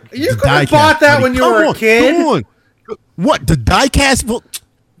plastic. You could have bought that when you were a kid. Come on. What, the die-cast?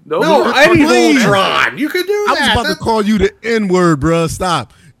 No, any Voltron. You could do that. I was about to call you the N-word, bro.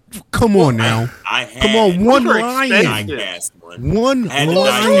 Stop. Come on now. I had Come on, one lion. die-cast one. One I had the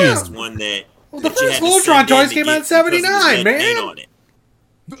lion. die-cast one that. Well, the first Voltron toys came out in '79, man.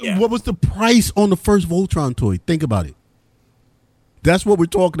 Yeah. What was the price on the first Voltron toy? Think about it. That's what we're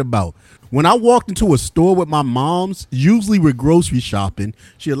talking about. When I walked into a store with my mom's, usually we're grocery shopping,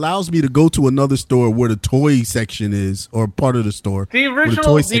 she allows me to go to another store where the toy section is, or part of the store. The where original,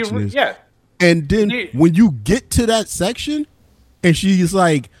 toy section is. yeah. And then when you get to that section, and she's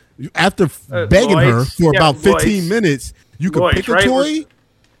like, after begging her for about 15 minutes, you can Lloyd's, pick a right? toy.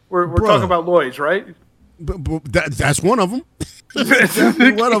 We're talking about Lloyd's, right? But that's one of them.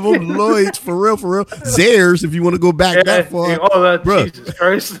 Definitely one of them. Lloyd's, for real. Zares, if you want to go back that far. Jesus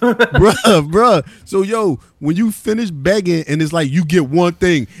Christ. bruh. So, when you finish begging and it's like you get one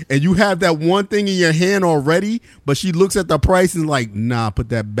thing and you have that one thing in your hand already, but she looks at the price and like, nah, put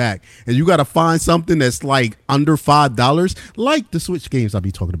that back. And you got to find something that's like under $5, like the Switch games I'll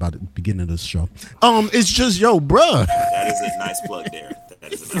be talking about at the beginning of this show. It's just, bruh. That is a nice plug there.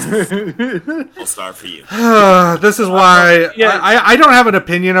 That is a nice I'll start for you. This is why I don't have an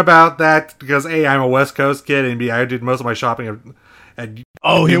opinion about that because A, I'm a West Coast kid, and B, I did most of my shopping at here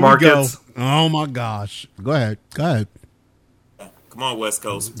markets. We go. Oh my gosh. Go ahead. Come on, West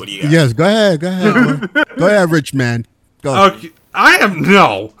Coast. What do you got? Yes, go ahead. Go ahead, rich man. Go. Okay. I am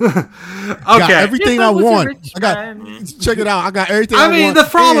no. Okay. Got everything I want. I got. Check it out. I got everything. I mean, want. the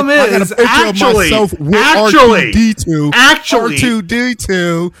problem is actually,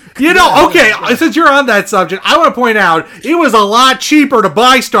 R2D2. Okay. Since you're on that subject, I want to point out it was a lot cheaper to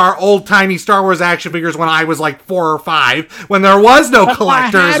buy old timey Star Wars action figures when I was like 4 or 5, when there was no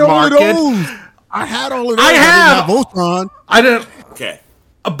collector's market. I had all of those. I have Voltron. I didn't. Okay.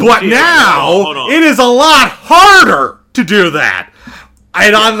 But now hold on. it is a lot harder to do that.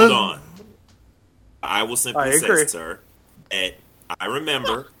 Hold on. I will simply say, sir, that I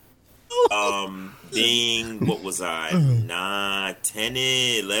remember being, what was I, 9, 10,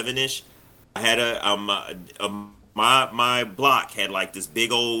 11-ish. I had my block had like this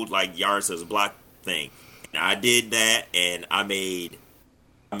big old like yard sales block thing. And I did that, and I made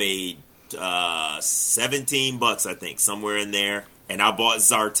 $17, I think, somewhere in there, and I bought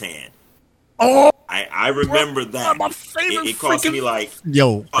Zartan. Oh, I remember that. My favorite. It cost me like me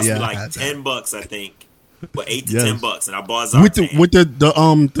like $10, I think, but $8 to $10, and I bought Zartan with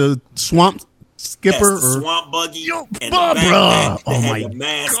the swamp skipper, the swamp buggy, and the backpack. Oh my the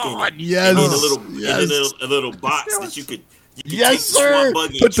mask God! And, yes, and a little box that you could. Yes, take sir. The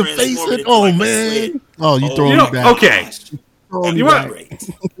buggy Put and the face in. it Oh like man! Oh, you throwing me back? Okay.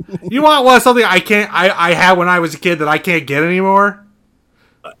 You want something I had when I was a kid that I can't get anymore?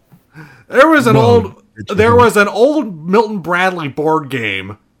 There was an old Milton Bradley board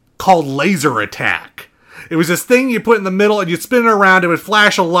game called Laser Attack. It was this thing you put in the middle and you'd spin it around, it would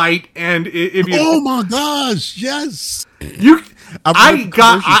flash a light, and if you oh my gosh, yes. It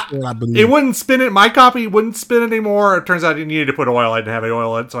wouldn't spin it. My copy wouldn't spin anymore. It turns out you needed to put oil. I didn't have any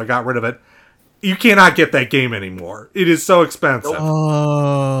oil in it, so I got rid of it. You cannot get that game anymore. It is so expensive.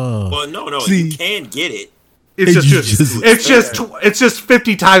 Well, no, you can get it. It's just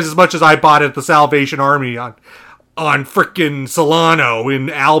 50 times as much as I bought at the Salvation Army on frickin' Solano in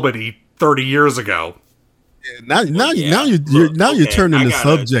Albany 30 years ago. Now you're turning the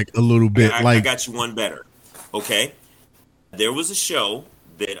subject a little bit. I got you one better. Okay, there was a show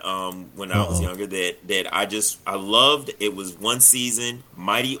that when I was younger that I loved. It was one season,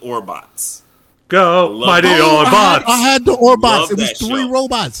 Mighty Orbots. Go Mighty Orbots! I had the Orbots. It was 3 show.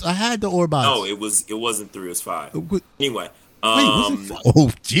 robots. I had the Orbots. No, it wasn't 3. It was 5. Anyway. Was it 5?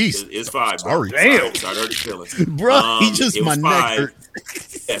 Oh, jeez. It's 5. Sorry. Damn. Sorry to hurt your feelings. Bro, he just my 5. neck hurt.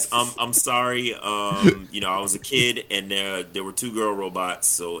 Yes, I'm sorry. I was a kid and there were 2 girl robots.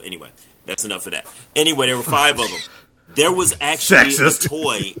 So anyway, that's enough of that. Anyway, there were 5 of them. There was actually a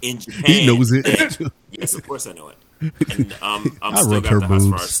toy in Japan. He knows it. Yes, of course I know it. And I'm still got the house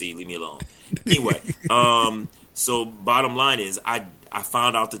for RC. Leave me alone. Anyway, so bottom line is I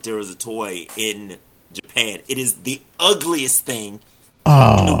found out that there was a toy in Japan. It is the ugliest thing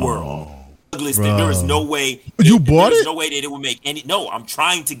in the world. Ugliest thing. There is no way. You bought it? There's no way that it would make any. No, I'm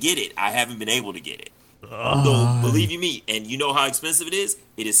trying to get it. I haven't been able to get it. So believe you me, and you know how expensive it is.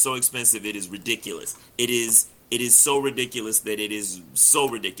 It is so expensive. It is ridiculous. It is so ridiculous that it is so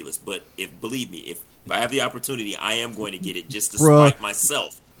ridiculous. But believe me, if I have the opportunity, I am going to get it just to spite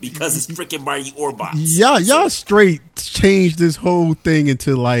myself. Because it's freaking Mighty Orbots. Y'all straight changed this whole thing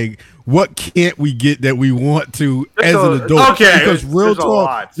into like, what can't we get that we want to as an adult? Okay. Because real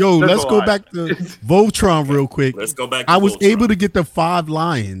talk, let's go back to Voltron real quick. Let's go back to I was Voltron. able to get the 5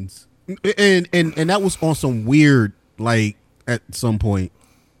 lions. And that was on some weird, like, at some point.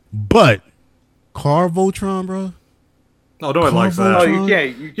 But Car Voltron, bro. No, nobody likes that. No, you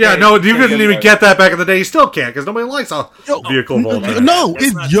can't. You couldn't even get that back in the day. You still can't because nobody likes a vehicle Voltron. No,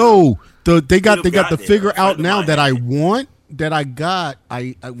 they got the figure out now that I want. That I got.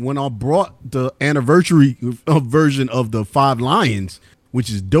 I when I brought the anniversary version of the 5 lions,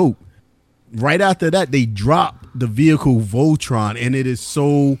 which is dope. Right after that, they dropped the vehicle Voltron, and it is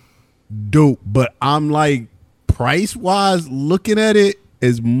so dope. But I'm like, price wise, looking at it,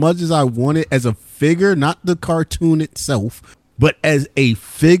 as much as I want it as a figure, not the cartoon itself, but as a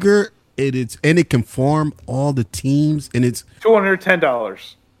figure, it can form all the teams, and it's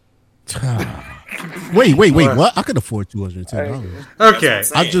 $210. Wait, what? I could afford $210. Okay,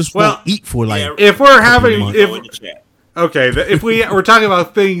 I just won't eat for like. If we're having, if we're talking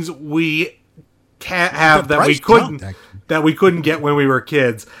about things we can't have that we couldn't get when we were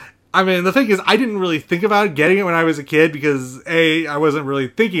kids. I mean, the thing is, I didn't really think about getting it when I was a kid because I wasn't really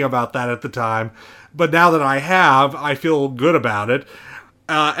thinking about that at the time. But now that I have, I feel good about it.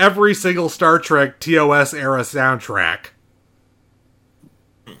 Every single Star Trek TOS era soundtrack.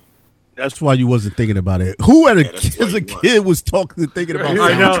 That's why you wasn't thinking about it. Who as a kid was thinking about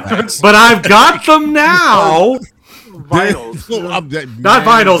I know, soundtracks? but I've got them now. Vinyls. Not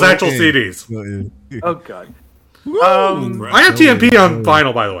vinyls, actual CDs. Oh, God. I have TMP on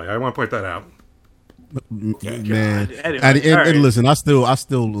vinyl, by the way. I want to point that out. Man, Anyway, and listen, I still a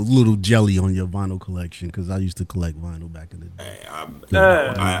little jelly on your vinyl collection because I used to collect vinyl back in the day.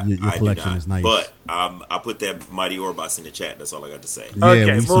 Your collection is nice, but I put that Mighty Orbots in the chat. That's all I got to say.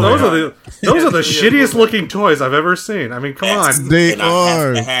 Okay, those are the shittiest looking toys I've ever seen. I mean, come on, they and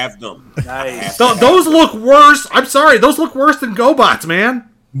are. I have to have them. Nice. Those look worse. I'm sorry, those look worse than GoBots, man.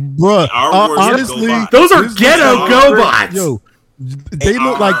 Bruh, honestly, those are Ghetto GoBots. Yo, they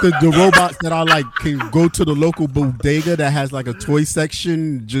look like the robots that are like can go to the local bodega that has like a toy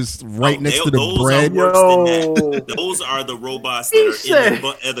section just right next to the bread. Those are the robots that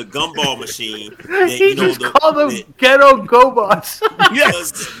are in the gumball machine. He just called them Ghetto GoBots.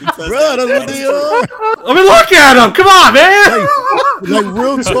 Yes, bro, that's what they are. I mean, look at them. Come on, man. Like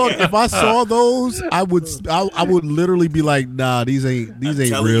real talk. If I saw those, I would literally be like, nah, these ain't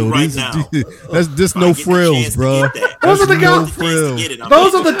real. That's just no frills, bro. Those are the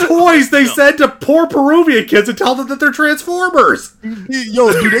Those are the toys they send to poor Peruvian kids and tell them that they're Transformers.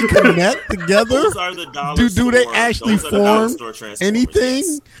 Yo, do they connect together? Those are the dollar Do they actually form anything?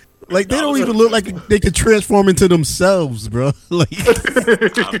 Yes. Like they don't even look like they could transform into themselves, bro. Like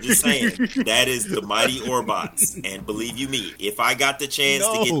I'm just saying that is the Mighty Orbots, and believe you me, if I got the chance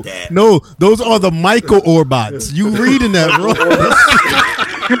to get that, no, those are the Michael Orbots. You reading that, bro?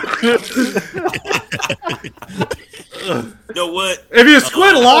 You know what? If you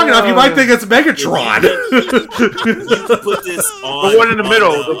squint long enough, you might think it's Megatron. You can put this on The one in the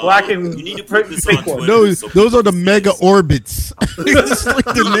middle, the black and you need to put this on Twitter. Those are the Mega Orbits. It's like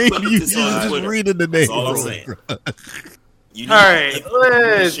the name you just reading the name. That's all I'm saying. You need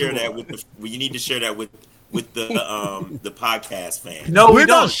to share that with you need to share that with the podcast fans. No, we're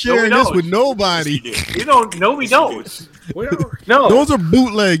not sharing this with nobody. We don't. No, we don't. No, those are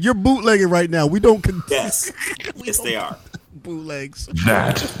bootleg. You're bootlegging right now. We don't. Yes, they are bootlegs.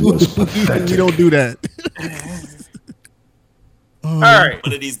 That was pathetic. We don't do that. All right.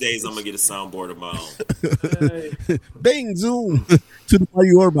 One of these days, I'm gonna get a soundboard of my own. Bang zoom to the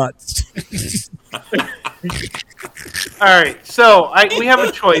Mario Orbots. All right, so we have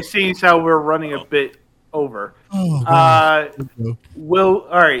a choice, seeing as how we're running a bit over. Oh, All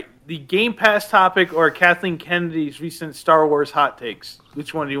right, the Game Pass topic or Kathleen Kennedy's recent Star Wars hot takes?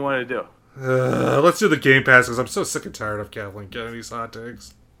 Which one do you want to do? Let's do the Game Pass because I'm so sick and tired of Kathleen Kennedy's hot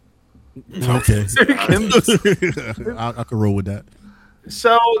takes. Okay. I can roll with that.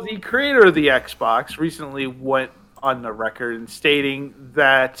 So, the creator of the Xbox recently went on the record and stating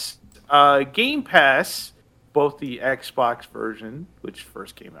that Game Pass, both the Xbox version, which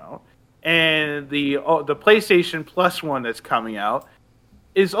first came out, and the PlayStation Plus one that's coming out,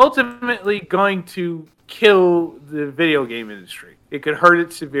 is ultimately going to kill the video game industry. It could hurt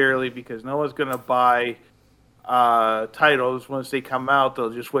it severely because no one's going to buy titles once they come out. They'll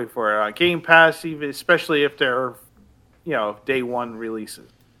just wait for it on Game Pass, even especially if they're day one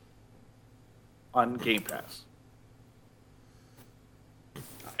releases on Game Pass.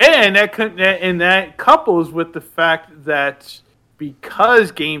 And that couples with the fact that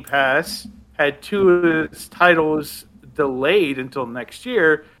because Game Pass had two of its titles delayed until next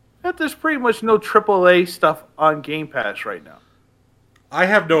year, that there's pretty much no AAA stuff on Game Pass right now. I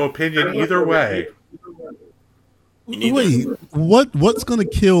have no opinion either way. Wait, what's going to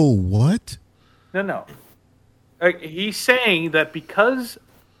kill what? No. He's saying that because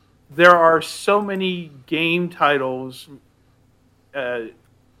there are so many game titles, that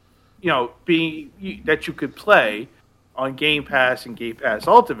you could play on Game Pass and Game Pass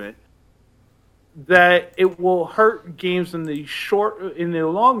Ultimate, that it will hurt games in the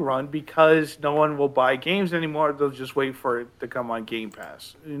long run because no one will buy games anymore. They'll just wait for it to come on Game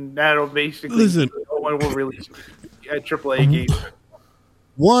Pass, and that'll basically no one will release a AAA game.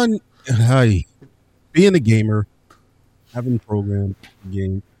 One, being a gamer, having programmed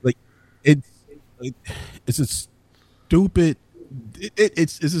game, like it's a stupid.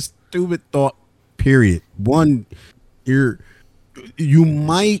 It's a stupid thought. Period. One, you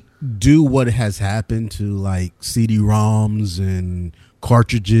might do what has happened to like CD-ROMs and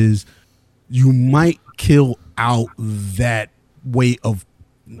cartridges. You might kill out that way of.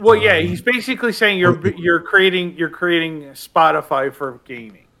 Well, yeah, he's basically saying you're creating Spotify for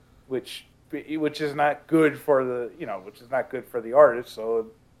gaming, which is not good for the artist. So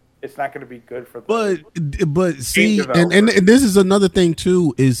it's not going to be good for the. But see, and this is another thing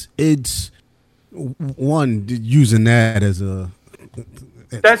too. Is it's one using that as a.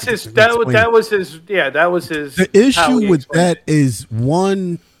 That was his. The issue with that is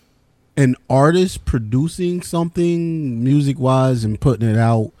one, an artist producing something music wise and putting it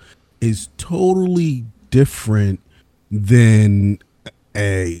out is totally different than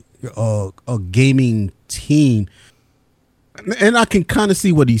a gaming team, and I can kind of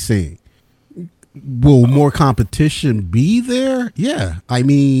see what he's saying. Will more competition be there? Yeah. I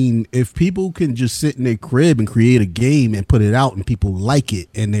mean, if people can just sit in their crib and create a game and put it out and people like it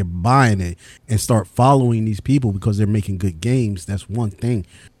and they're buying it and start following these people because they're making good games, that's one thing.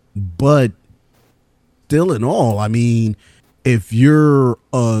 But still in all, I mean, if you're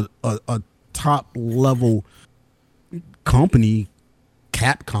a top level company,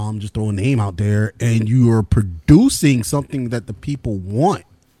 Capcom, just throw a name out there, and you are producing something that the people want,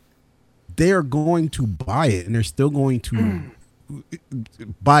 they're going to buy it, and they're still going to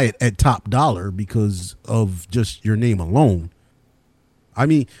buy it at top dollar because of just your name alone. I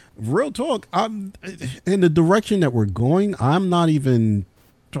mean, real talk, I'm in the direction that we're going. I'm not even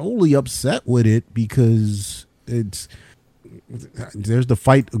totally upset with it because there's the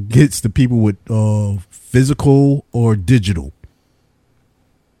fight against the people with physical or digital.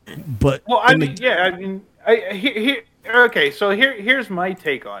 But okay. So here's my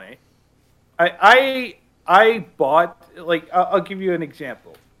take on it. I bought, like, I'll give you an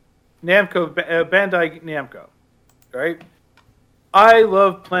example. Namco, Bandai Namco, right? I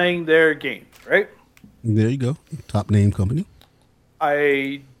love playing their games, right? There you go. Top name company.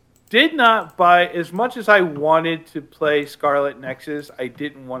 I did not buy, as much as I wanted to play Scarlet Nexus, I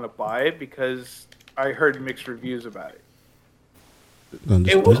didn't want to buy it because I heard mixed reviews about it.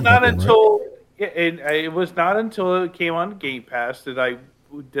 It was not until it came on Game Pass that I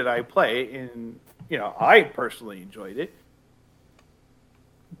play it, and I personally enjoyed it.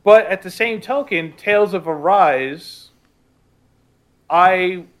 But at the same token, Tales of Arise,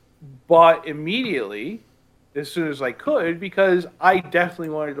 I bought immediately as soon as I could because I definitely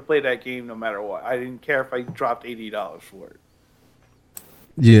wanted to play that game no matter what. I didn't care if I dropped $80 for it.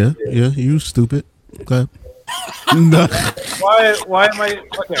 Yeah, you stupid. Okay. Why am I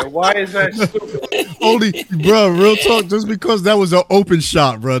okay? Why is that stupid? Only, bro, real talk. Just because that was an open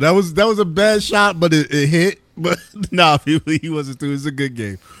shot, bro. That was a bad shot, but it hit. But nah, he wasn't through. It was a good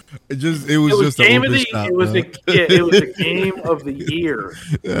game. It was just game an of open the. shot. It was it was a game of the year.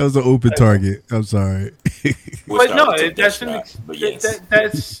 That was an open target. I'm sorry. But no, that's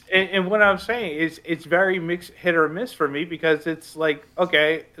yes. and what I'm saying is it's very mixed, hit or miss for me, because it's like,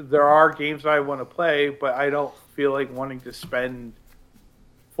 okay, there are games I want to play, but I don't feel like wanting to spend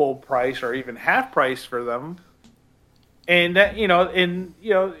full price or even half price for them. And that,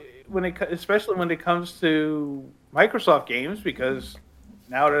 especially when it comes to Microsoft games, because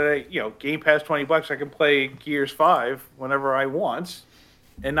now that GamePass $20, I can play Gears 5 whenever I want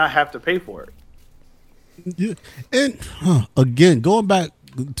and not have to pay for it. Yeah. And again, going back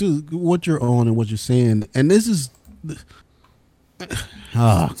to what you're on and what you're saying, and this is,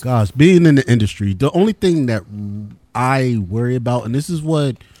 gosh, being in the industry, the only thing that I worry about, and this is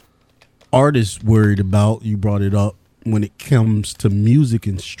what artists worried about, you brought it up, when it comes to music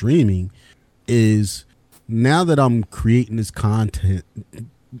and streaming, is now that I'm creating this content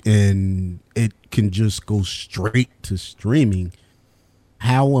and it can just go straight to streaming,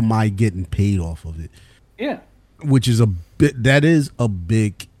 how am I getting paid off of it? Yeah. Which is that is a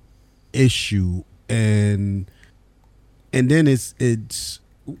big issue. And then it's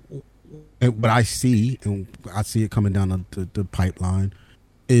what I see, and I see it coming down the pipeline,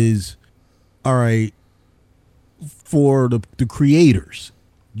 is, all right, for the creators,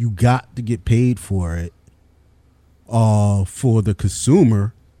 you got to get paid for it. For the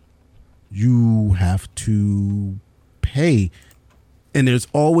consumer, you have to pay. And there's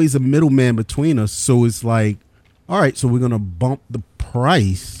always a middleman between us. So it's like, all right, so we're going to bump the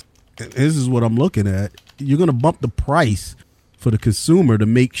price. And this is what I'm looking at. You're going to bump the price for the consumer to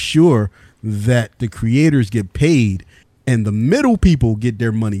make sure that the creators get paid and the middle people get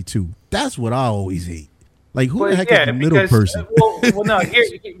their money too. That's what I always hate. Like, who the heck is the middle person? Well, no,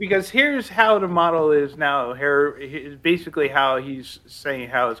 because here's how the model is now. Here is basically how he's saying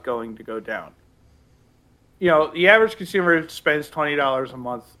how it's going to go down. The average consumer spends $20 a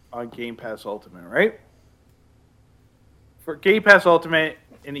month on Game Pass Ultimate, right? For Game Pass Ultimate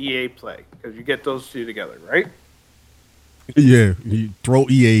and EA Play, because you get those two together, right? Yeah, you throw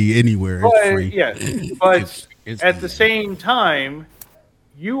EA anywhere. It's free. Yeah, but it's at the same time,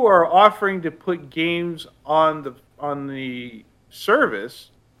 you are offering to put games on the service,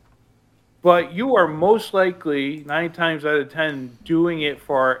 but you are most likely 9 times out of 10 doing it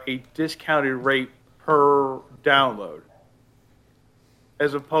for a discounted rate per download,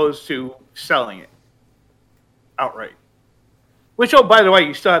 as opposed to selling it outright. Which, oh, by the way,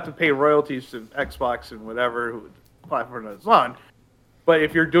 you still have to pay royalties to Xbox and whatever platform that's on. But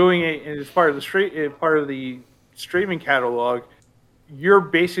if you're doing it as part of the streaming catalog, you're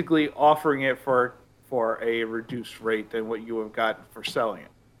basically offering it for a reduced rate than what you have gotten for selling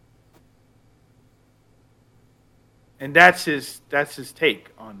it. And that's his take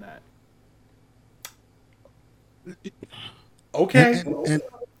on that. Okay.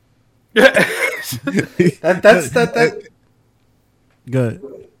 That.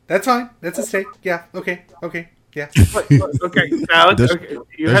 Good. That's fine. That's his take. Yeah. Okay. Yeah. Okay. Now,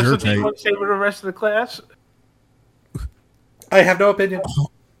 you have your something you want to say for the rest of the class? I have no opinion.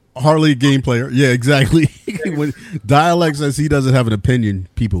 Hardly a game player. Yeah, exactly. When Dialect says he doesn't have an opinion,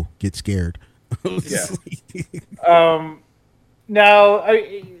 people get scared. Yeah. Now,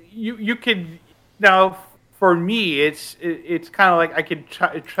 you can now. For me, it's kind of like I can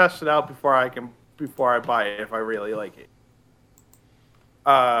trust it out before I buy it if I really like it.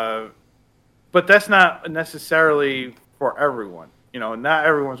 But that's not necessarily for everyone. Not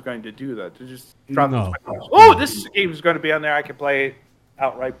everyone's going to do that. To just drop this game is going to be on there. I can play it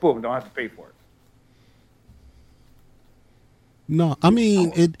outright. Boom, don't have to pay for it. No, I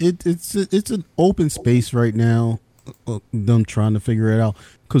mean it's an open space right now. Them trying to figure it out,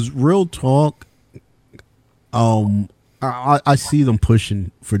 because real talk. I see them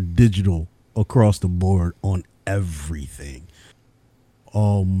pushing for digital across the board on everything.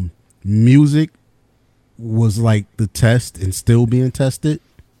 Music was like the test and still being tested.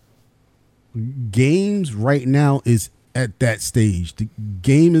 Games right now is at that stage. The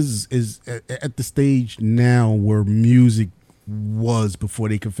game is at the stage now where music was before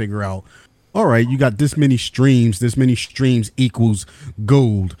they could figure out, all right, you got this many streams equals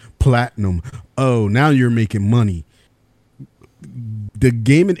gold, platinum. Oh, now you're making money. The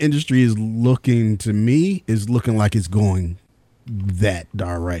gaming industry is looking like it's going that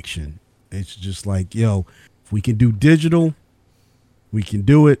direction. It's just like, if we can do digital, We can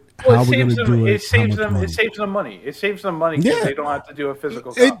do it. Well, How we're going to do it? It saves them money. It saves them money because they don't have to do a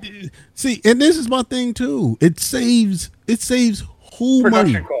physical copy. See, and this is my thing too. It saves who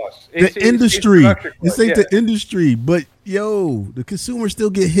money? Costs. The industry. It saves the industry. But the consumer still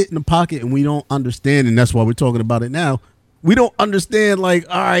get hit in the pocket, and we don't understand, and that's why we're talking about it now. We don't understand, like,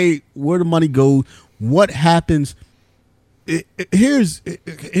 all right, where the money goes, what happens. Here's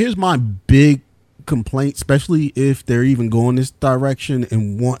my big complaint, especially if they're even going this direction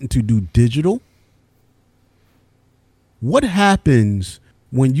and wanting to do digital. What happens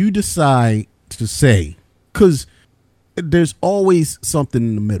when you decide to say, because there's always something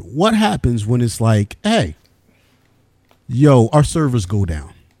in the middle. What happens when it's like, hey, our servers go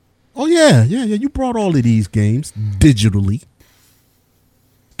down? Oh yeah, you brought all of these games digitally,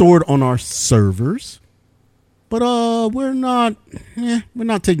 stored on our servers, but we're not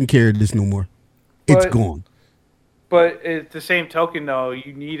taking care of this no more. It's gone. But at the same token, though,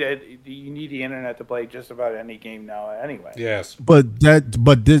 you need the internet to play just about any game now, anyway. Yes. But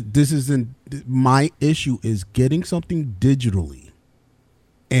this isn't my issue. Is getting something digitally,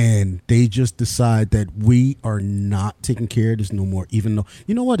 and they just decide that we are not taking care of this no more. Even though,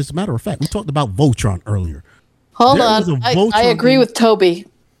 you know what? As a matter of fact, we talked about Voltron earlier. Hold on, I agree with Toby.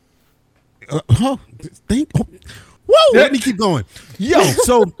 Whoa, let me keep going. Real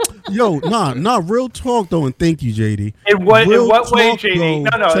talk though, and thank you, JD. In what way,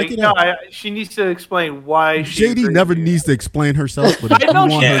 JD? No. She needs to explain why. JD never needs to explain herself, but I know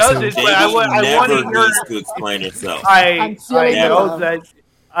she doesn't. But I want her to explain herself. I know that.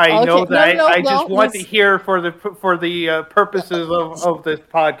 I just want to hear for the purposes of this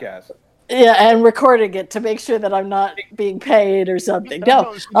podcast. Yeah, and recording it to make sure that I'm not being paid or something.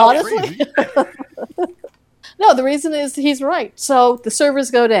 No, honestly. No, the reason is he's right. So the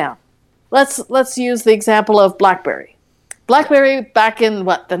servers go down. Let's use the example of BlackBerry. BlackBerry back in the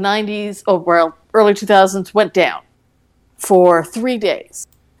 90s early 2000s went down for 3 days.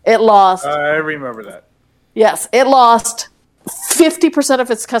 It lost. I remember that. Yes, it lost 50% of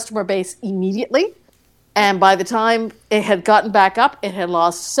its customer base immediately, and by the time it had gotten back up, it had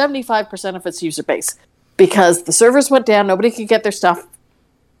lost 75% of its user base because the servers went down. Nobody could get their stuff,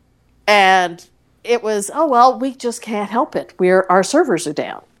 and it was, we just can't help it. Our servers are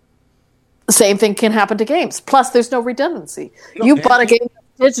down. The same thing can happen to games. Plus, there's no redundancy. You bought a game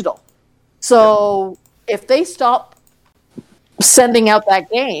that's digital. So if they stop sending out that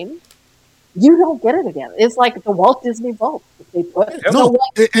game, you don't get it again. It's like the Walt Disney Vault. They put it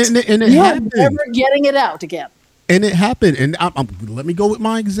and it you're happened. never getting it out again. And it happened. And let me go with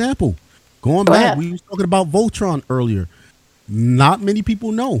my example. Going back, we were talking about Voltron earlier. Not many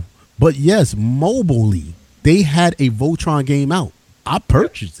people know. But yes, mobilely, they had a Voltron game out. I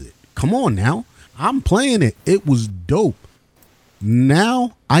purchased it. Come on now. I'm playing it. It was dope.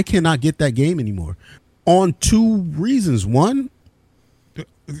 Now, I cannot get that game anymore. On 2 reasons. One,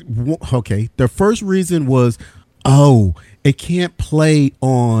 the first reason was, it can't play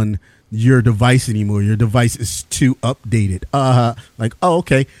on your device anymore. Your device is too updated.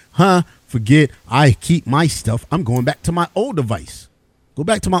 Forget, I keep my stuff. I'm going back to my old device. Go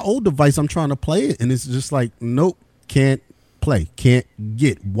back to my old device. I'm trying to play it, and it's just like, nope, can't play, can't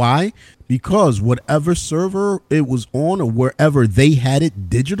get. Why? Because whatever server it was on or wherever they had it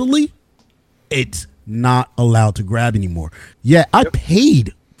digitally, it's not allowed to grab anymore. Yeah, I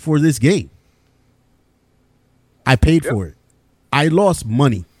paid for this game. I paid for it. I lost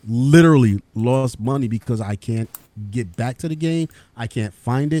money, literally lost money because I can't get back to the game. I can't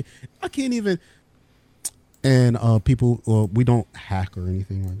find it. I can't even... And we don't hack or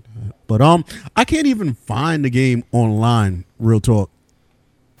anything like that. But I can't even find the game online, real talk.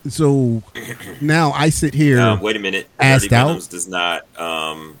 So now I sit here. Wait a minute. Nerdy Venoms does not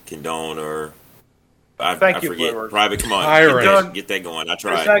condone or I forget. Private, come on. Get that going. I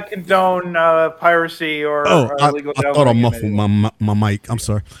tried. Does not condone piracy or illegal I thought I muffled my mic. I'm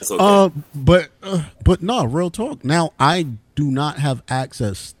sorry. That's okay. But no, real talk. Now I do not have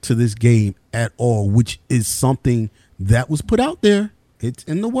access to this game at all, which is something that was put out there. It's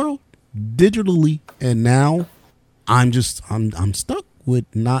in the world digitally, and now I'm stuck with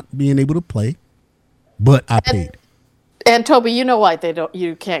not being able to play. But I paid. And Toby, you know why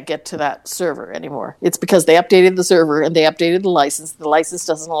you can't get to that server anymore. It's because they updated the server and they updated the license. The license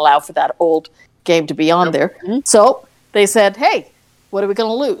doesn't allow for that old game to be on there. So they said, hey, what are we going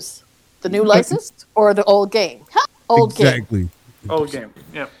to lose? The new license or the old game? Old game. Exactly. Old game.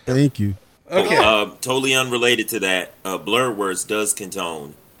 Yeah. Thank you. Okay. Totally unrelated to that, Blurred Words does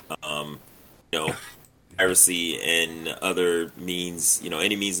condone, piracy and other means,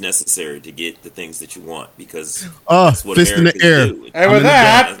 any means necessary to get the things that you want, because that's what fist Americans in the air. do. And with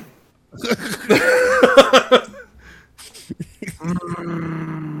that,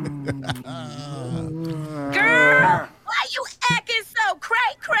 Girl, why you acting so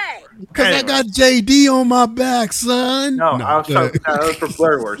cray-cray? Because I got JD on my back, son. No, I was talking, that was for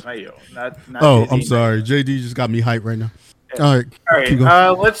Blur Wars, not you. Not Oh, JD. I'm sorry. JD just got me hyped right now. All right. All keep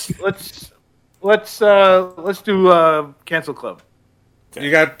right. going. Let's do Cancel Club.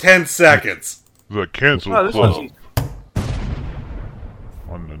 you got 10 seconds. The Cancel Oh, this one's Club easy.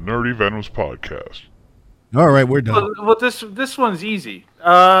 on the Nerdy Venoms podcast. All right, we're done. Well, this one's easy.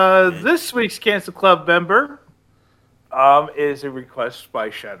 This week's Cancel Club member is a request by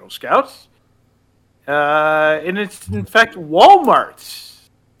Shadow Scouts. And it's, in fact, Walmart.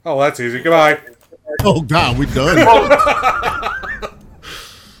 Oh, that's easy. Goodbye. Oh, God, we done.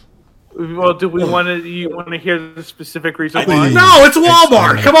 Well, do we want to? You want to hear the specific reason why? No, it's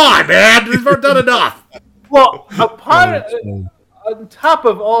Walmart. Come on, man. We've done enough. Well, on top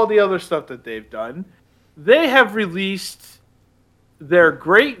of all the other stuff that they've done, they have released their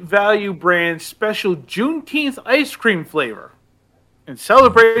Great Value brand special Juneteenth ice cream flavor in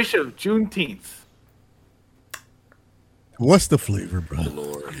celebration of Juneteenth. What's the flavor, bro?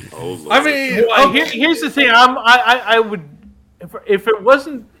 Lord. Oh, Lord. I mean, Well, here's the thing. I would, if it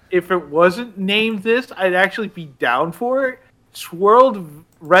wasn't named this, I'd actually be down for it. Swirled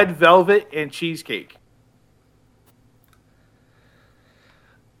red velvet and cheesecake.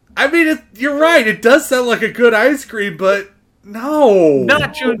 I mean, you're right. It does sound like a good ice cream, but no,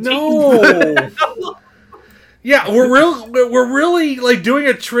 Not Juneteenth. no. Yeah, we're really like doing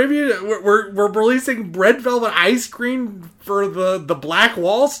a tribute. We're releasing red velvet ice cream for the Black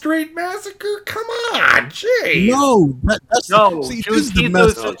Wall Street massacre. Come on, jeez. No, that's No, see, this is the Juneteenth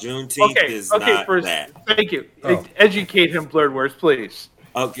mess is- up. Juneteenth is not that. Thank you. Oh. Educate him, Blurred Words, please.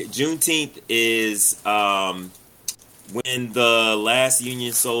 Okay, Juneteenth is when the last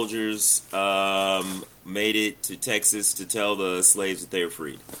Union soldiers made it to Texas to tell the slaves that they were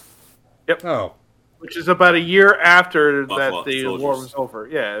freed. Yep. Oh. Which is about a year after Buffalo that the soldiers. war was over.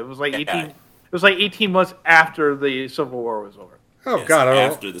 Yeah, it was like 18. Yeah. It was like 18 months after the Civil War was over. Oh Yes, God!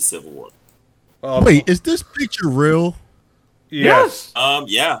 after the Civil War. Wait, is this picture real? Yes.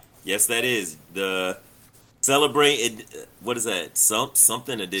 Yes, that is the celebrate. What is that?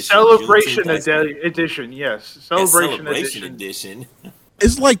 Something edition. Celebration Juneteenth ice cream. edition. Yes, Yeah, celebration, edition.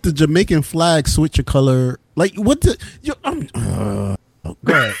 It's like the Jamaican flag switch a color. Like what the?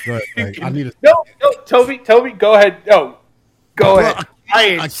 Go ahead. I need to. No, Toby, go ahead. No, go Bro, ahead.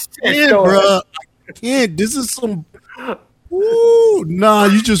 I can't, bro. I can't. This is some. Ooh, nah.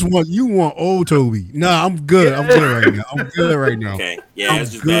 You want old Toby? Nah, I'm good. I'm good right now. Okay, yeah, I'm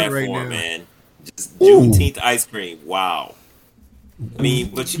it's just good bad right form, now. man. Just Juneteenth ice cream. Wow. I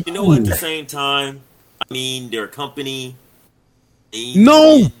mean, but you know, at the same time, I mean, they're a company.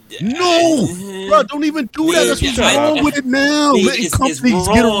 No, bro, don't even do that. That's what's wrong with it now. Letting companies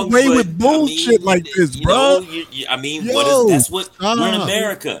get away with bullshit like this, bro. That's what we're in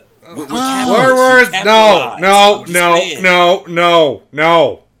America. We're Words. No.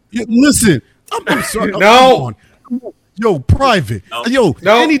 Listen, I'm sorry. No. Yo, private. Yo,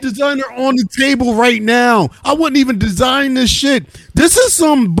 any designer on the table right now. I wouldn't even design this shit. This is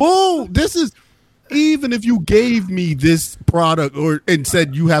some bull. This is. Even if you gave me this product and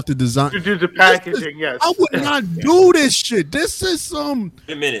said you have to design To do the packaging, yes. I would not do this shit. This is some.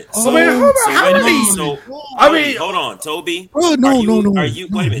 Wait a minute. Oh, Hold on, Toby. Bro, no. Are you?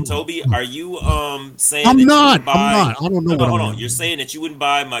 Wait a minute, Toby. Are you saying? I'm that not. You buy, I'm not. I don't know. Hold on. You're saying that you wouldn't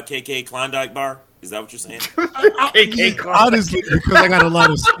buy my KK Klondike bar? Is that what you're saying? Honestly, because I got a lot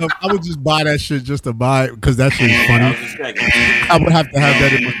of stuff, I would just buy that shit just to buy it because that shit is funny. I would have to have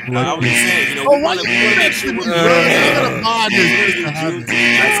that in my collection. I was just saying, why you doing that shit with me, bro? I gotta buy this just to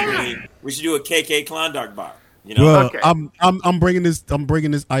have it. We should do a KK Klondike bar. Bro, I'm bringing this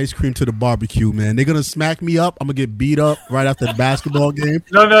ice cream to the barbecue, man. They're gonna smack me up. I'm gonna get beat up right after the basketball game.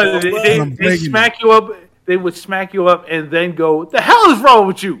 No, they smack you up. They would smack you up and then go, "What the hell is wrong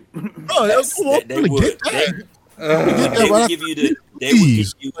with you?" They would. They would give you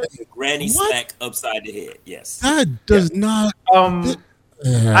the granny smack upside the head. Yes. That does not. I'm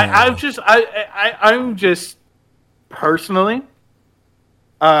just personally,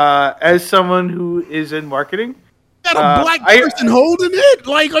 as someone who is in marketing, got a black person holding it.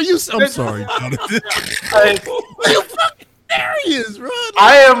 Like, are you? I'm sorry, Jonathan. You fucking serious, bro?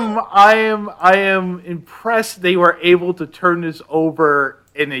 I am impressed they were able to turn this over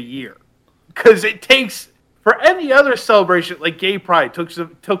in a year, because it takes For any other celebration, like Gay Pride,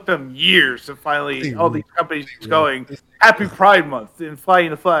 took them years to finally all these companies going Happy Pride Month and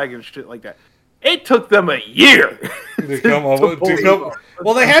flying the flag and shit like that. It took them a year to come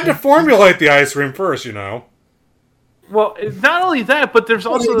well, they had to formulate the ice cream first, you know. Well, not only that, but there's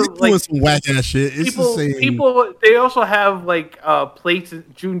also like some whack ass shit. It's people. They also have like plates,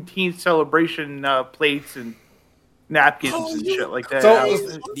 Juneteenth celebration plates and napkins and shit like that.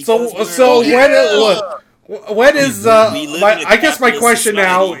 When is I guess my question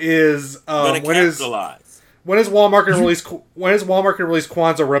now is when is Walmart going to release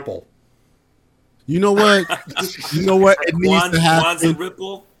Kwanzaa Ripple? You know what? It needs to happen. Kwanzaa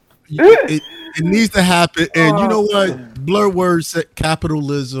Ripple. It needs to happen, and you know what? Blur words said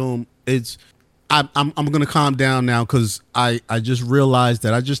capitalism. I'm gonna calm down now because I just realized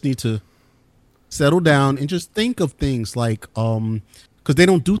that I just need to settle down and just think of things like because they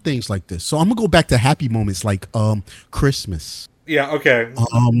don't do things like this. So I'm gonna go back to happy moments like Christmas. Yeah. Okay.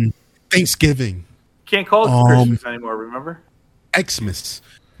 Thanksgiving. Can't call it Christmas anymore. Remember? Xmas.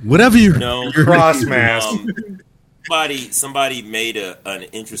 Whatever you know. Cross mask. Somebody made an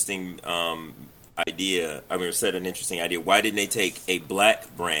interesting idea. Said an interesting idea. Why didn't they take a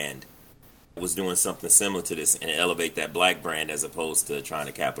black brand that was doing something similar to this and elevate that black brand as opposed to trying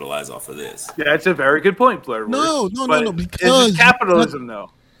to capitalize off of this? Yeah, that's a very good point, Blair. No, because it's capitalism, though.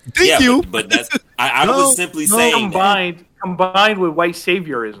 Thank you. But that's I was simply saying combined with white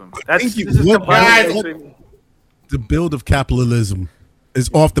saviorism. This is the build of capitalism is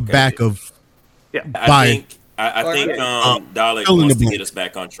off the back of I think Dalek wants to get us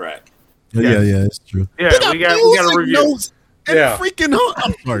back on track. Yeah, it's true. Yeah, we got a review. Freaking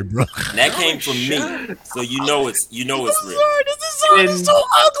I'm sorry, bro. That came from me, so you know it's real. This is so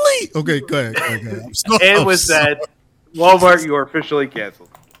ugly. Okay, go ahead. And with that, Walmart, you are officially canceled.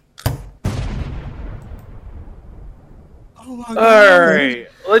 Oh my God. All right.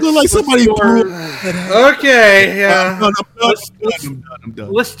 Okay, yeah. I'm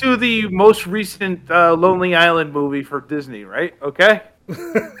done. Let's do the most recent Lonely Island movie for Disney, right? Okay?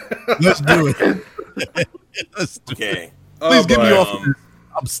 Let's do it. Okay. Please get me off of this.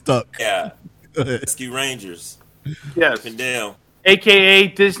 I'm stuck. Yeah. Rescue Rangers. Yes. Findale. AKA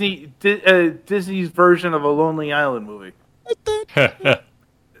Disney's version of a Lonely Island movie.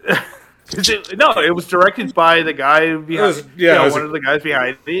 It was directed by the guy behind. One of the guys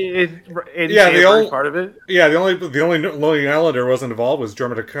behind the only part of it. Yeah, the only Lonely Islander wasn't involved was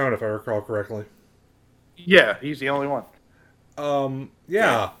Dermot Cone, if I recall correctly. Yeah, he's the only one.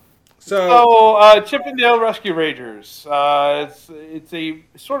 Yeah. So Chippendale Rescue Rangers. It's a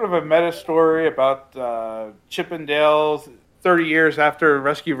sort of a meta story about Chippendale 30 years after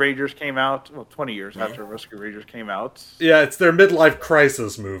Rescue Rangers came out. Well, 20 years after Rescue Rangers came out. Yeah, it's their midlife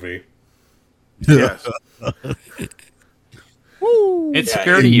crisis movie. Yes. It's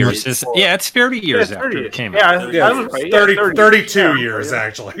 30 years. It's 30 years after it came out. Yeah, I was right. 32 years,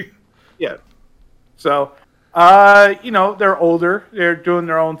 actually. Yeah. So, they're older. They're doing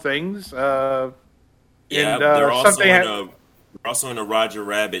their own things. They're also in a Roger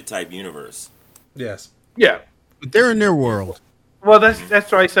Rabbit type universe. Yes. Yeah. But they're in their world. Well,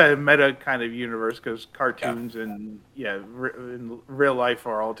 that's why I said a meta kind of universe, because cartoons and in real life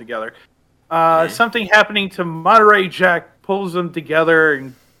are all together. Something happening to Monterey Jack pulls them together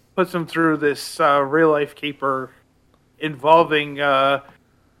and puts them through this real life caper involving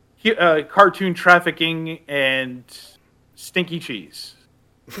cartoon trafficking and stinky cheese.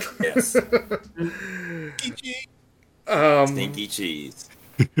 Yes. Stinky cheese.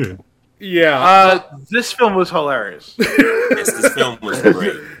 Yeah. This film was hilarious. Yes, this film was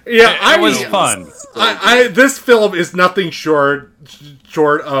great. Yeah, it was fun. This film is nothing short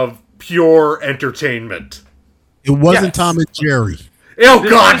of pure entertainment. It wasn't Tom and Jerry. Oh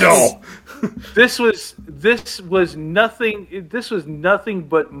God, no! This was nothing. This was nothing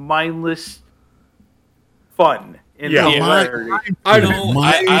but mindless fun. I don't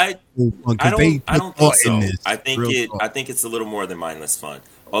think so. I think it's a little more than mindless fun.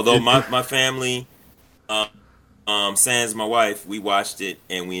 Although my family, sans my wife, we watched it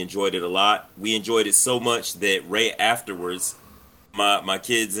and we enjoyed it a lot. We enjoyed it so much that right afterwards, my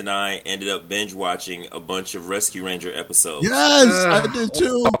kids and I ended up binge watching a bunch of Rescue Ranger episodes. Yes, I did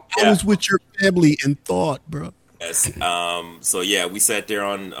too. I was with your family in thought, bro. Yes. So yeah, we sat there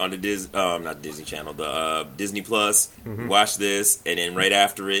on the not Disney Channel, the Disney Plus, watched this, and then right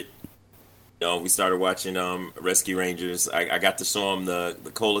after it, we started watching Rescue Rangers. I got to show them the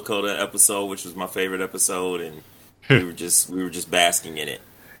Cola Coda episode, which was my favorite episode, and we were just basking in it.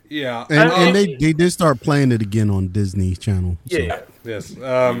 Yeah, and they did start playing it again on Disney Channel. So. Yeah. Yes.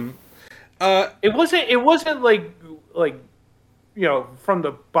 It wasn't like from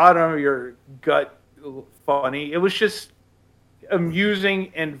the bottom of your gut funny. It was just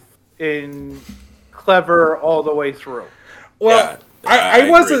amusing and clever all the way through. Well, I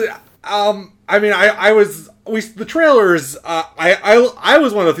wasn't. The trailers. I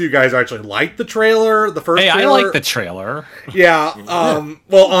was one of the few guys who actually liked the trailer. The first. Hey, trailer. I like the trailer. Yeah.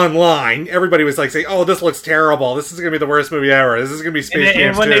 Well, online, everybody was like saying, "Oh, this looks terrible. This is gonna be the worst movie ever. This is gonna be Space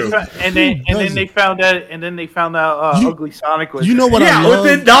Jam 2." And then they found out Ugly Sonic was. You know what? Yeah,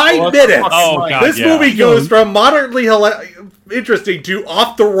 within 9 minutes. Oh, God, this movie goes from moderately interesting to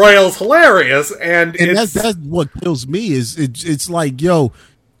off the rails hilarious, and that's what kills me. Is it's like, yo.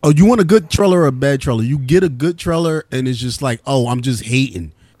 Oh, you want a good trailer or a bad trailer? You get a good trailer, and it's just like, oh, I'm just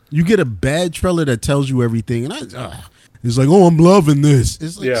hating. You get a bad trailer that tells you everything, and it's like, oh, I'm loving this.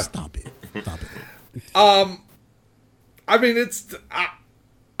 It's like, stop it. I mean, it's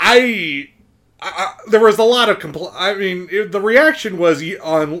there was a lot of the reaction was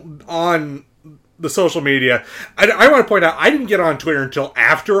on the social media. I want to point out, I didn't get on Twitter until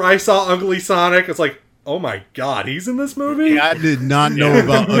after I saw Ugly Sonic. It's like, oh my God, he's in this movie? I did not know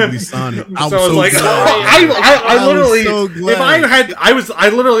about Ugly Sonic. I was so glad. I literally, so glad. I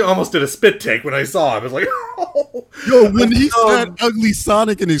literally almost did a spit take when I saw him. I was like, oh. Yo, when he said Ugly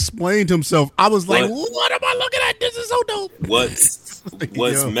Sonic and explained himself, I was like, what am I looking at? This is so dope. What's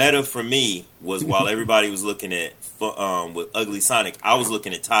meta for me was while everybody was looking at with Ugly Sonic, I was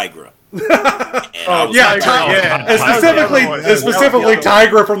looking at Tigra. Specifically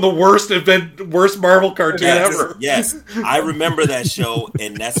Tigra from the worst Marvel cartoon ever. Yes, I remember that show,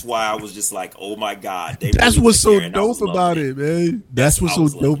 and that's why I was just like, "Oh my God!" That's what's so dope about it, man. That's what's so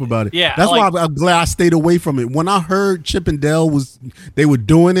dope about it. Yeah, that's why I'm glad I stayed away from it. When I heard Chip and Dale they were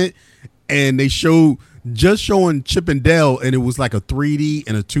doing it, and they showing Chip and Dale, and it was like a 3D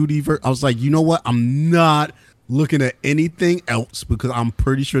and a 2D version. I was like, you know what? I'm not looking at anything else because I'm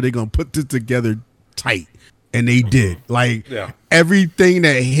pretty sure they're gonna put this together tight, and they did. Like everything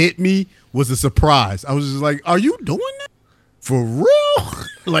that hit me was a surprise. I was just like, "Are you doing that for real?"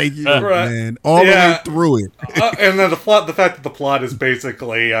 Like, man, all the way through it. And then the fact that the plot is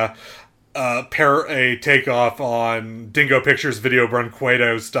basically a takeoff on Dingo Pictures' Video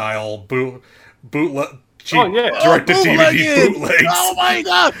Branquedo style bootleg. Direct-to-DVD bootlegs. Oh my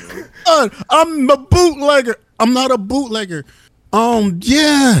God! I'm a bootlegger. I'm not a bootlegger.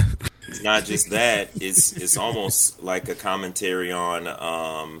 Yeah. It's not just that. It's almost like a commentary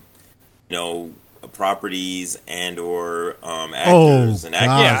on, properties and or actors and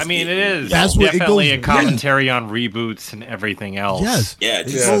actors. Yeah, I mean, it is definitely a commentary on reboots and everything else. Yes. Yeah,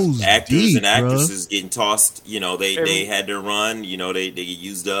 just actors and actresses getting tossed. They had their run. They get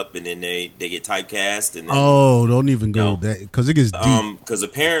used up, and then they get typecast. And then, don't even go that, because it gets deep. Because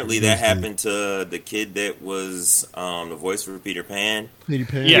apparently that happened to the kid that was the voice for Peter Pan.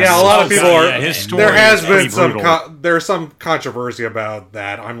 Yeah, a lot of people are. His story there has been there's some controversy about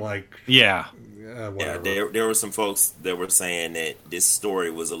that. I'm like, there were some folks that were saying that this story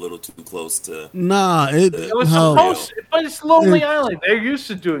was a little too close to. It was supposed, but it's Lonely Island. They're used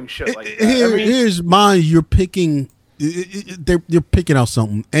to doing shit like that. Here's mine. You're picking. They're picking out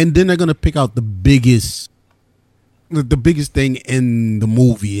something, and then they're gonna pick out the biggest thing in the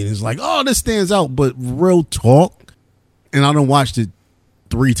movie, and it's like, oh, this stands out. But real talk, and I done watched it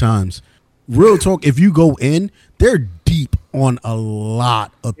 3 times. Real talk. If you go in, they're deep on a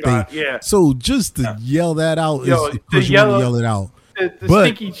lot of things. Yeah. So just to yell that out is because you want to yell it out.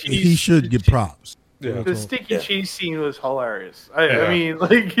 But he should get props. Yeah. The sticky cheese scene was hilarious. I mean,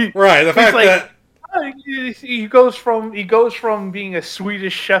 like, the fact that he goes from being a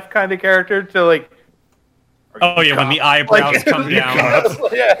Swedish chef kind of character to like. Oh yeah, when the eyebrows come down.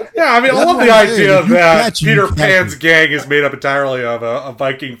 I mean, I love the idea that Peter Pan's gang is made up entirely of a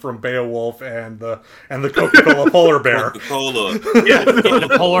Viking from Beowulf and the Coca-Cola polar bear. Coca-Cola.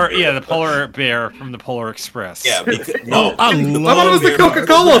 The polar bear from the Polar Express. Yeah, I thought it was the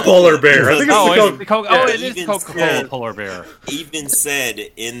Coca-Cola polar bear. I think it is Coca-Cola polar bear. Even said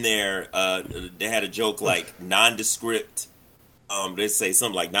in there, they had a joke like nondescript. They say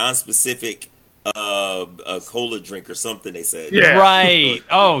something like non-specific. A cola drink or something. They said, right?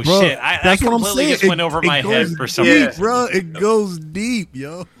 Oh bro, shit! That completely just went over my head for some reason, bro. It goes deep,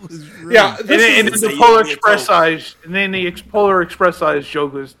 yo. Yeah, and then the Polar Express size, and then the Polar Express size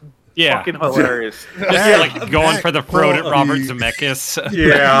joke was fucking hilarious. Just like going for the throat at Robert Zemeckis.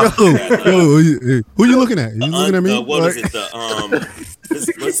 Yeah. Yo, who you looking at? You looking at me? What is it?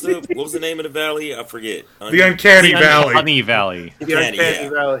 What was the name of the valley? I forget. The Uncanny Valley. Uncanny Valley. Uncanny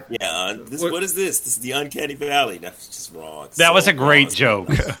Valley. Yeah. What is this? This is the Uncanny Valley. That's just wrong. That was a great joke.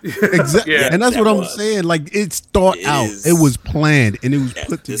 Exactly. Yeah, and that's what I'm saying. Like, it's thought out. It was planned, and it was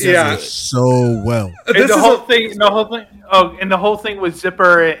put together so well. And the whole thing with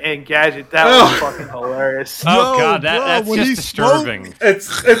Zipper and Gadget, that was fucking hilarious. Oh god, that's just disturbing.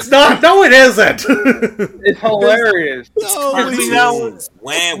 It's not. No, it isn't. It's hilarious.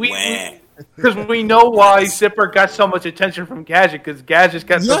 Because we know why Zipper got so much attention from Gadget, because Gadget's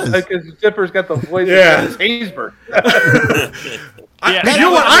got because Zipper's got the voice of Haysbert. You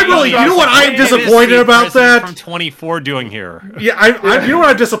know what I'm disappointed about that? From 24 doing here. Yeah, you know what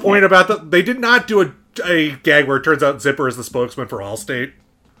I'm disappointed about that? They did not do a gag where it turns out Zipper is the spokesman for Allstate.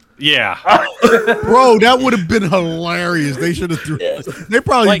 Yeah, bro, that would have been hilarious. They should have They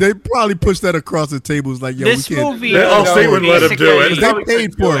probably pushed that across the tables. Like, yo, this we can't. movie. Allstate wouldn't let him do it. They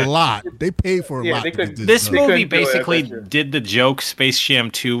paid for a lot. They paid for a lot. This movie basically did the joke Space Jam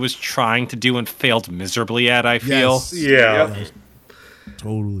 2 was trying to do and failed miserably at. I feel. Yes. Yeah. Yep.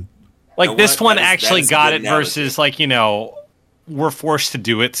 Totally. Like, this one actually got it versus, like, we're forced to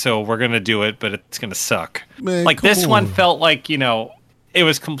do it, so we're going to do it, but it's going to suck. Man, like, this one felt like, it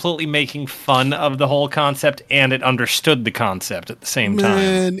was completely making fun of the whole concept, and it understood the concept at the same time.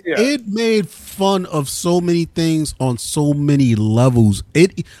 Man, it made fun of so many things on so many levels.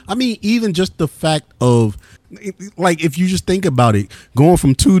 Even just the fact of, like, if you just think about it, going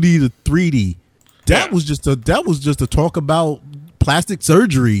from 2D to 3D, that was just a talk about plastic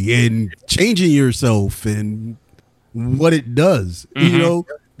surgery and changing yourself and what it does. Mm-hmm.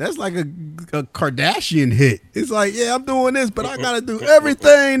 That's like a Kardashian hit. It's like, yeah, I'm doing this, but I gotta do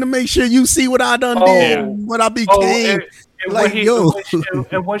everything to make sure you see what I done did, what I became. What's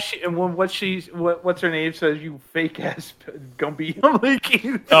her name says, you fake ass Gumby. I'm like,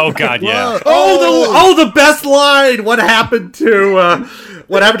 oh god, yeah. The best line. What happened to her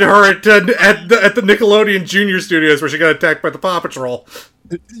at the Nickelodeon Junior Studios where she got attacked by the Paw Patrol?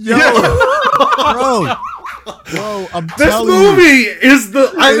 Bro, this movie is the.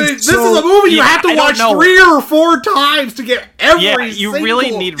 This is a movie you have to watch 3 or 4 times to get every. Yeah, you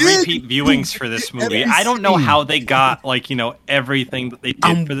really need repeat viewings for this movie. I don't know how they got everything that they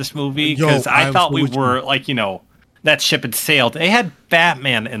did for this movie, because I thought we were that ship had sailed. They had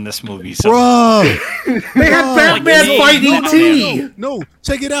Batman in this movie, so bro. They had Batman fighting T. No,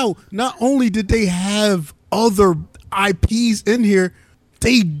 check it out. Not only did they have other IPs in here,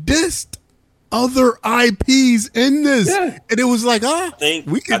 they dissed other IPs in this, and it was like, I think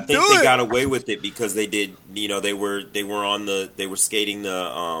they it. got away with it because they did. They were skating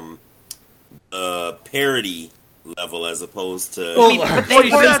the parody level as opposed to. But they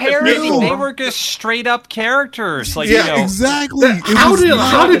weren't parodying. They were just straight up characters. Exactly.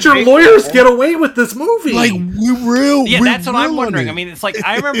 How did your lawyers get away with this movie? Like, that's what I'm wondering. I mean, it's like,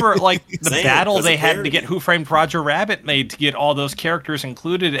 I remember the battle they had to get Who Framed Roger Rabbit made to get all those characters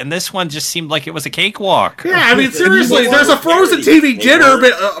included, and this one just seemed like it was a cakewalk. Yeah, I mean, seriously, there's a frozen TV dinner,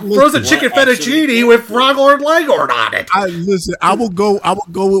 frozen chicken fettuccine with Froglord Leghorn on it. Listen, I will go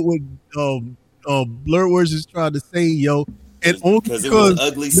with Blurred Words is trying to say, yo, and only because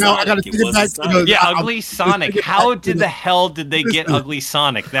Ugly now Sonic. I gotta take it back to Ugly Sonic. How did the hell did they get Ugly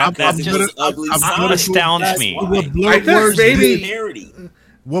Sonic? That astounds me. I think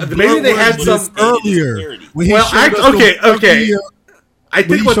maybe they had some earlier. I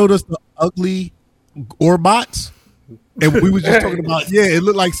think he showed us the ugly Orbots. And we was just talking about, it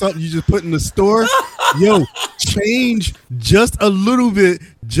looked like something you just put in the store. Yo, change just a little bit,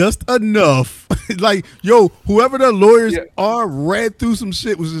 just enough. Like, yo, whoever the lawyers are read through some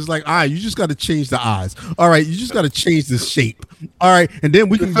shit, was just like, all right, you just got to change the eyes. All right, you just got to change the shape. All right, and then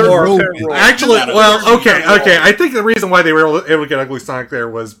we can go. Actually, okay. I think the reason why they were able to get Ugly Sonic there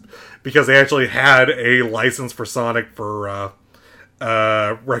was because they actually had a license for Sonic for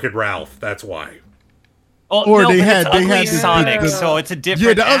Wreck-It Ralph. That's why. They had Sonic, so it's a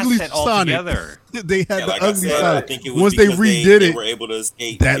different asset altogether. They had the ugly Sonic. Once they redid they were able to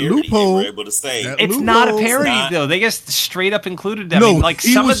escape that loophole. They were able to say it's not a parody though. They just straight up included them. I mean,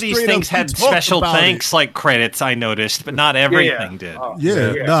 some of these things had special thanks credits. I noticed, but not everything did. No,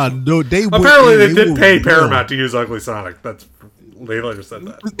 they apparently they did pay Paramount to use Ugly Sonic. They later said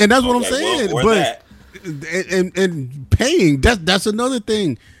that, and that's what I'm saying. But and paying that's another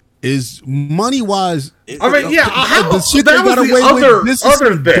thing. Is money wise? I mean, the shit that was the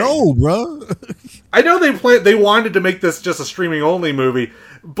other thing, dope, bro. I know they wanted to make this just a streaming only movie,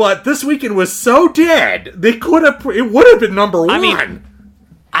 but This Weekend was so dead. It would have been number one. I mean,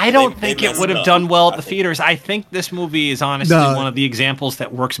 I don't think it would have done well at the theaters. I think this movie is honestly one of the examples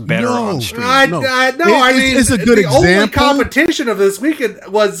that works better on streaming. It's a good example. The only competition of this weekend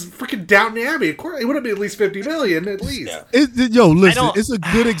was freaking Downton Abbey. Of course, it would have been at least 50 million, at least. Listen, it's a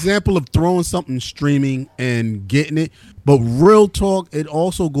good example of throwing something streaming and getting it. But real talk, it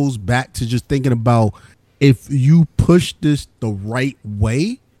also goes back to just thinking about if you push this the right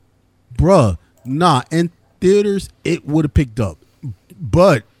way, bruh, in theaters, it would have picked up.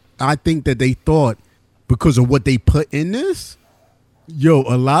 But I think that they thought because of what they put in this,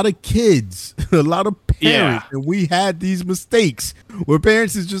 a lot of kids, a lot of parents, and we had these mistakes where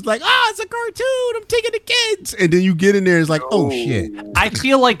parents is just like, it's a cartoon, I'm taking the kids. And then you get in there, it's like, oh shit. I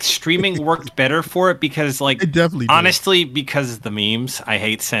feel like streaming worked better for it because, like, it definitely honestly, because of the memes. I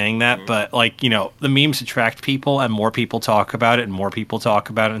hate saying that, but, like, the memes attract people and more people talk about it and more people talk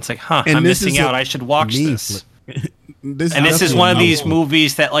about it. And it's like, I'm missing out. I should watch this. This is one of these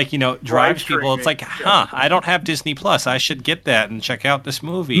movies that, like, drives people. It's like, I don't have Disney Plus. I should get that and check out this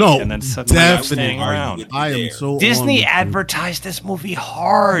movie. No, and then suddenly I'm staying around. I am so Disney advertised this movie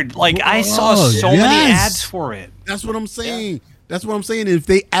hard. Like, I saw so many ads for it. That's what I'm saying. Yeah. That's what I'm saying. If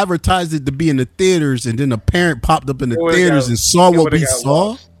they advertised it to be in the theaters and then a parent popped up in the theaters and saw what we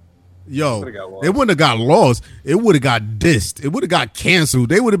saw, it wouldn't have got lost. It would have got dissed. It would have got canceled.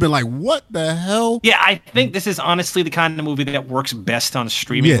 They would have been like, what the hell? Yeah, I think this is honestly the kind of movie that works best on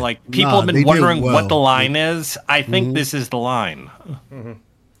streaming. Like, people have been wondering what the line is. I think this is the line. Mm-hmm.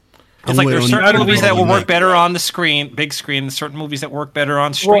 It's like there's certain movies that will work better on the screen, big screen, and certain movies that work better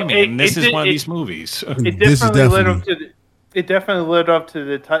on streaming. And this is one of these movies. It definitely lived up to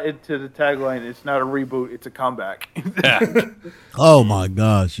the tagline. It's not a reboot; it's a comeback. Oh my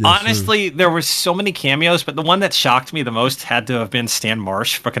gosh! Yes, honestly, there were so many cameos, but the one that shocked me the most had to have been Stan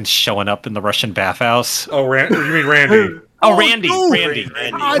Marsh fucking showing up in the Russian bathhouse. Oh, you mean Randy? Randy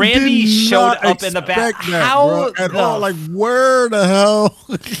showed up in the back. How at all? Like, where the hell?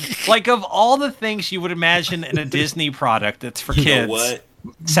 Like, of all the things you would imagine in a Disney product that's for kids. You know what?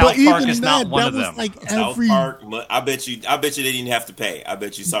 South Park is not one of them. Like South Park, I bet you they didn't have to pay. I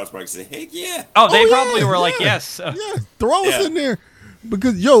bet you South Park said, "Hey, yeah." Oh, they probably were like, "Yes, throw us in there."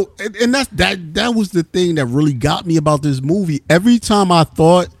 Because and that was the thing that really got me about this movie. Every time I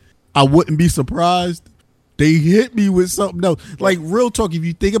thought I wouldn't be surprised, they hit me with something else. Like, real talk, if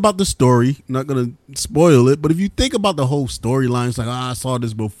you think about the story, I'm not gonna spoil it, but if you think about the whole storyline, it's like, I saw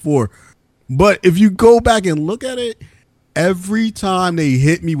this before. But if you go back and look at it, every time they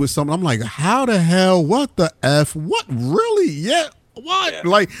hit me with something, I'm like, how the hell? What the F? What? Really? Yeah. What? Yeah.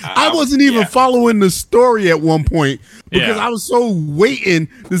 Like, I wasn't even following the story at one point because I was so waiting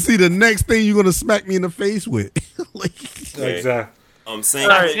to see the next thing you're going to smack me in the face with. Exactly. I'm saying,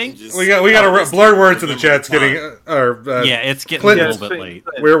 we got blurred words in the chat. It's getting it's getting a little bit late.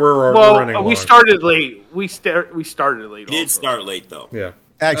 We're running long. We started late. We started late. We did start late though. Yeah.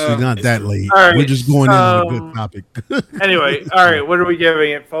 Actually, not that late. Right, we're just going into a good topic. Anyway, all right. What are we giving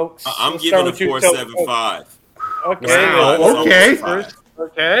it, folks? I'm giving a 4.75. Okay. Wow.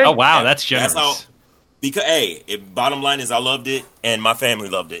 Okay. Oh wow, that's generous. Because bottom line is I loved it and my family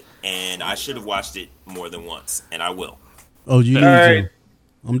loved it, and I should have watched it more than once, and I will. Oh, you need to.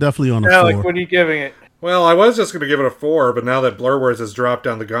 I'm definitely on a 4. Alec, what are you giving it? Well, I was just going to give it a 4, but now that Blur Words has dropped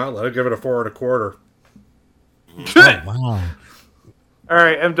down the gauntlet, I'll give it a 4.25. Oh, wow. All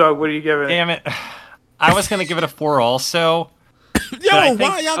right, M-Dog, what are you giving it? Damn it. I was going to give it a 4 also.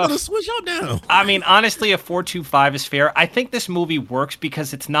 Why y'all going to switch out now? I mean, honestly, a 4.25 is fair. I think this movie works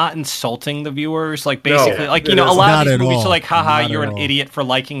because it's not insulting the viewers. Like, basically, a lot of these movies are like, haha, you're an idiot for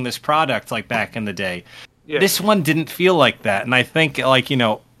liking this product, like back in the day. Yeah. This one didn't feel like that. And I think,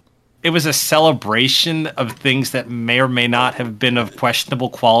 it was a celebration of things that may or may not have been of questionable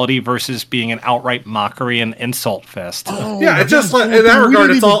quality versus being an outright mockery and insult fest. It's just like, in that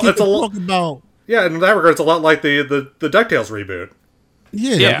regard, in that regard, it's a lot like the DuckTales reboot. We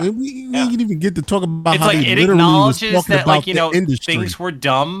didn't even get to talk about it's how like they it literally acknowledges was that, about the industry. Things were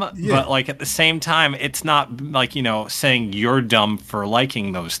dumb, but at the same time, it's not saying you're dumb for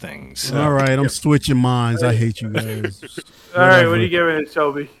liking those things. All right, I'm switching minds. I hate you guys. All right, what are you giving it,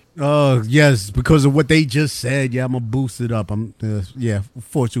 Toby? Oh, yes, because of what they just said. Yeah, I'm going to boost it up.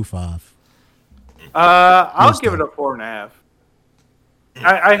 4.25. I'll give it a 4.5.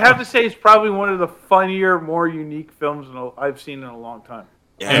 I have to say it's probably one of the funnier, more unique films I've seen in a long time.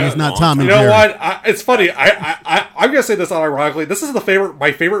 And it's not Tommy. You know what? It's funny. I'm going to say this unironically. This is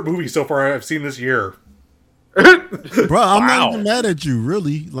my favorite movie so far I've seen this year. Bro, I'm not even mad at you,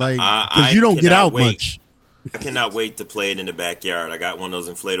 really. Like, because you don't get out much. I cannot wait to play it in the backyard. I got one of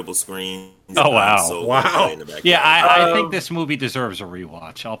those inflatable screens. Oh, wow. So wow. In the backyard. Yeah, I think this movie deserves a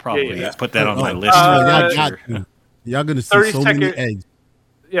rewatch. I'll probably put that on my list. Y'all going to see so many eggs.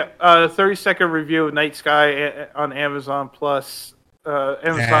 Yeah, 30-second review of Night Sky on Amazon Plus,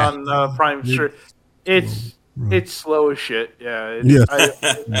 Amazon Prime. Sure, it's slow as shit. Yeah.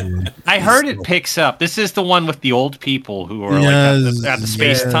 I heard it picks up. This is the one with the old people who are at the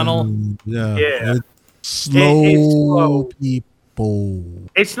space tunnel. Yeah. It's slow people.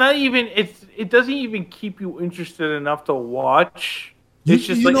 It's not even. It doesn't even keep you interested enough to watch. It's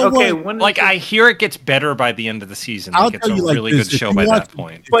just I hear it gets better by the end of the season. Like it's a really good show by that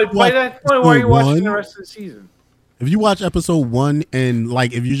point. But by that point, why are you watching the rest of the season? If you watch episode 1 and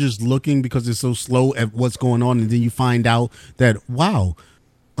if you're just looking because it's so slow at what's going on, and then you find out that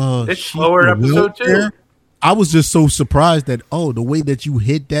it's slower episode 2. I was just so surprised that the way that you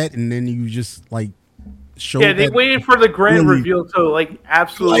hit that, and then you just show. Yeah, they waited for the grand reveal to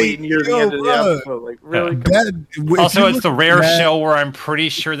absolutely near the end of the episode. Really. Also, it's the rare show where I'm pretty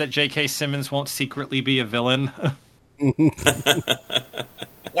sure that J.K. Simmons won't secretly be a villain.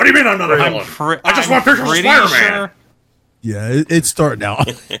 What do you mean I'm not a villain? I just want pictures of Spider-Man. Sure. Yeah, it's starting out.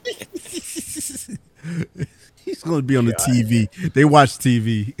 He's going to be on the TV. They watch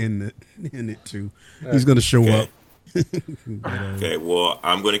TV in it too. He's going to show up. Okay, well,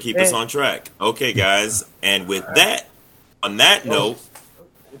 I'm going to keep us on track. Okay, guys, and with that, on that note,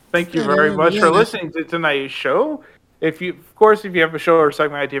 thank you very much for listening to tonight's show. If you have a show or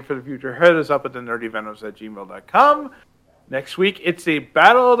segment idea for the future, hit us up at thenerdvenoms@gmail.com. Next week, it's a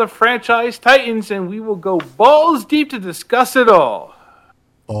battle of the franchise titans, and we will go balls deep to discuss it all.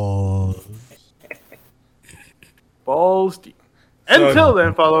 Balls deep. Until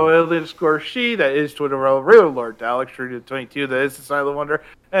then, follow _she, that is Twitter, Real Lord Dalek, Street22, that is the Silent Wonder,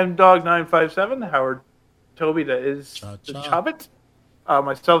 and Dog957, Howard Toby, that is the Chobbit.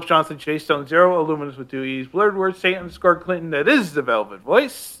 Myself, Jonathan Chase, Stone Zero, Illuminus with 2 E's, Blurred Word, Saint _Clinton, that is the Velvet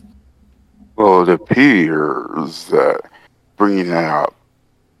Voice. Well, it appears that bringing that up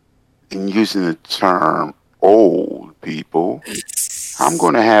and using the term old people, I'm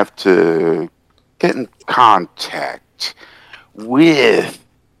going to have to get in contact with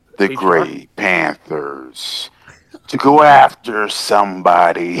the Grey Panthers to go after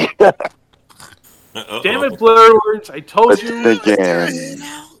somebody. Damn it, Blur Words, I told you. Again.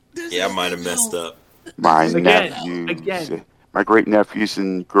 Yeah, I might have messed up. My nephews, my great nephews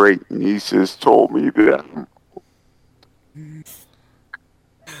and great nieces told me that.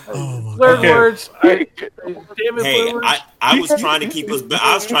 Blurred Words. Damn it, hey, I was trying to keep us.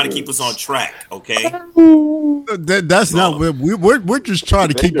 I was trying to keep us on track. Okay. That's not. We're just trying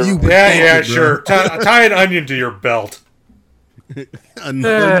to keep you. Yeah, sure. Tie an onion to your belt.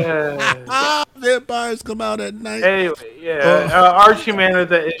 Vampires come out at night. Anyway, Archie Manor,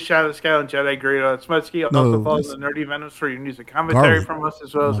 that is Shadow Scout and Jedi Great on Smutsky. Also follow the Nerdy Venoms for your news and commentary from us,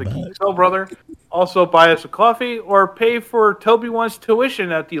 as well as the Geek Soul Brother. Also, buy us a coffee or pay for Toby One's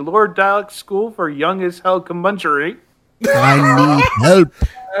tuition at the Lord Dalek School for Young as Hell Community. I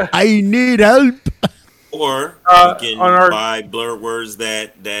need help. Or you can buy Blur Words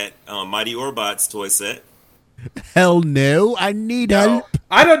that Mighty Orbots toy set. Hell no, I need help.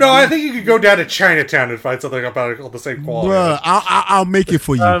 I don't know. I think you could go down to Chinatown and find something about the same quality. Bruh, I'll make it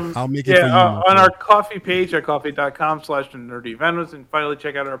for you. I'll make it for you. On our coffee page at coffee.com/thenerdvenoms, and finally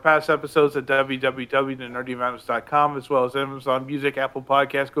check out our past episodes at www.thenerdvenoms.com, as well as Amazon Music, Apple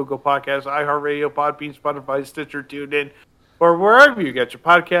Podcasts, Google Podcasts, iHeartRadio, Podbean, Spotify, Stitcher, TuneIn, or wherever you get your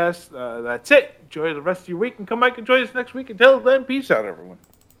podcasts. That's it. Enjoy the rest of your week, and come back and join us next week. Until then, peace out, everyone.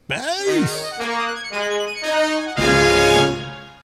 Peace.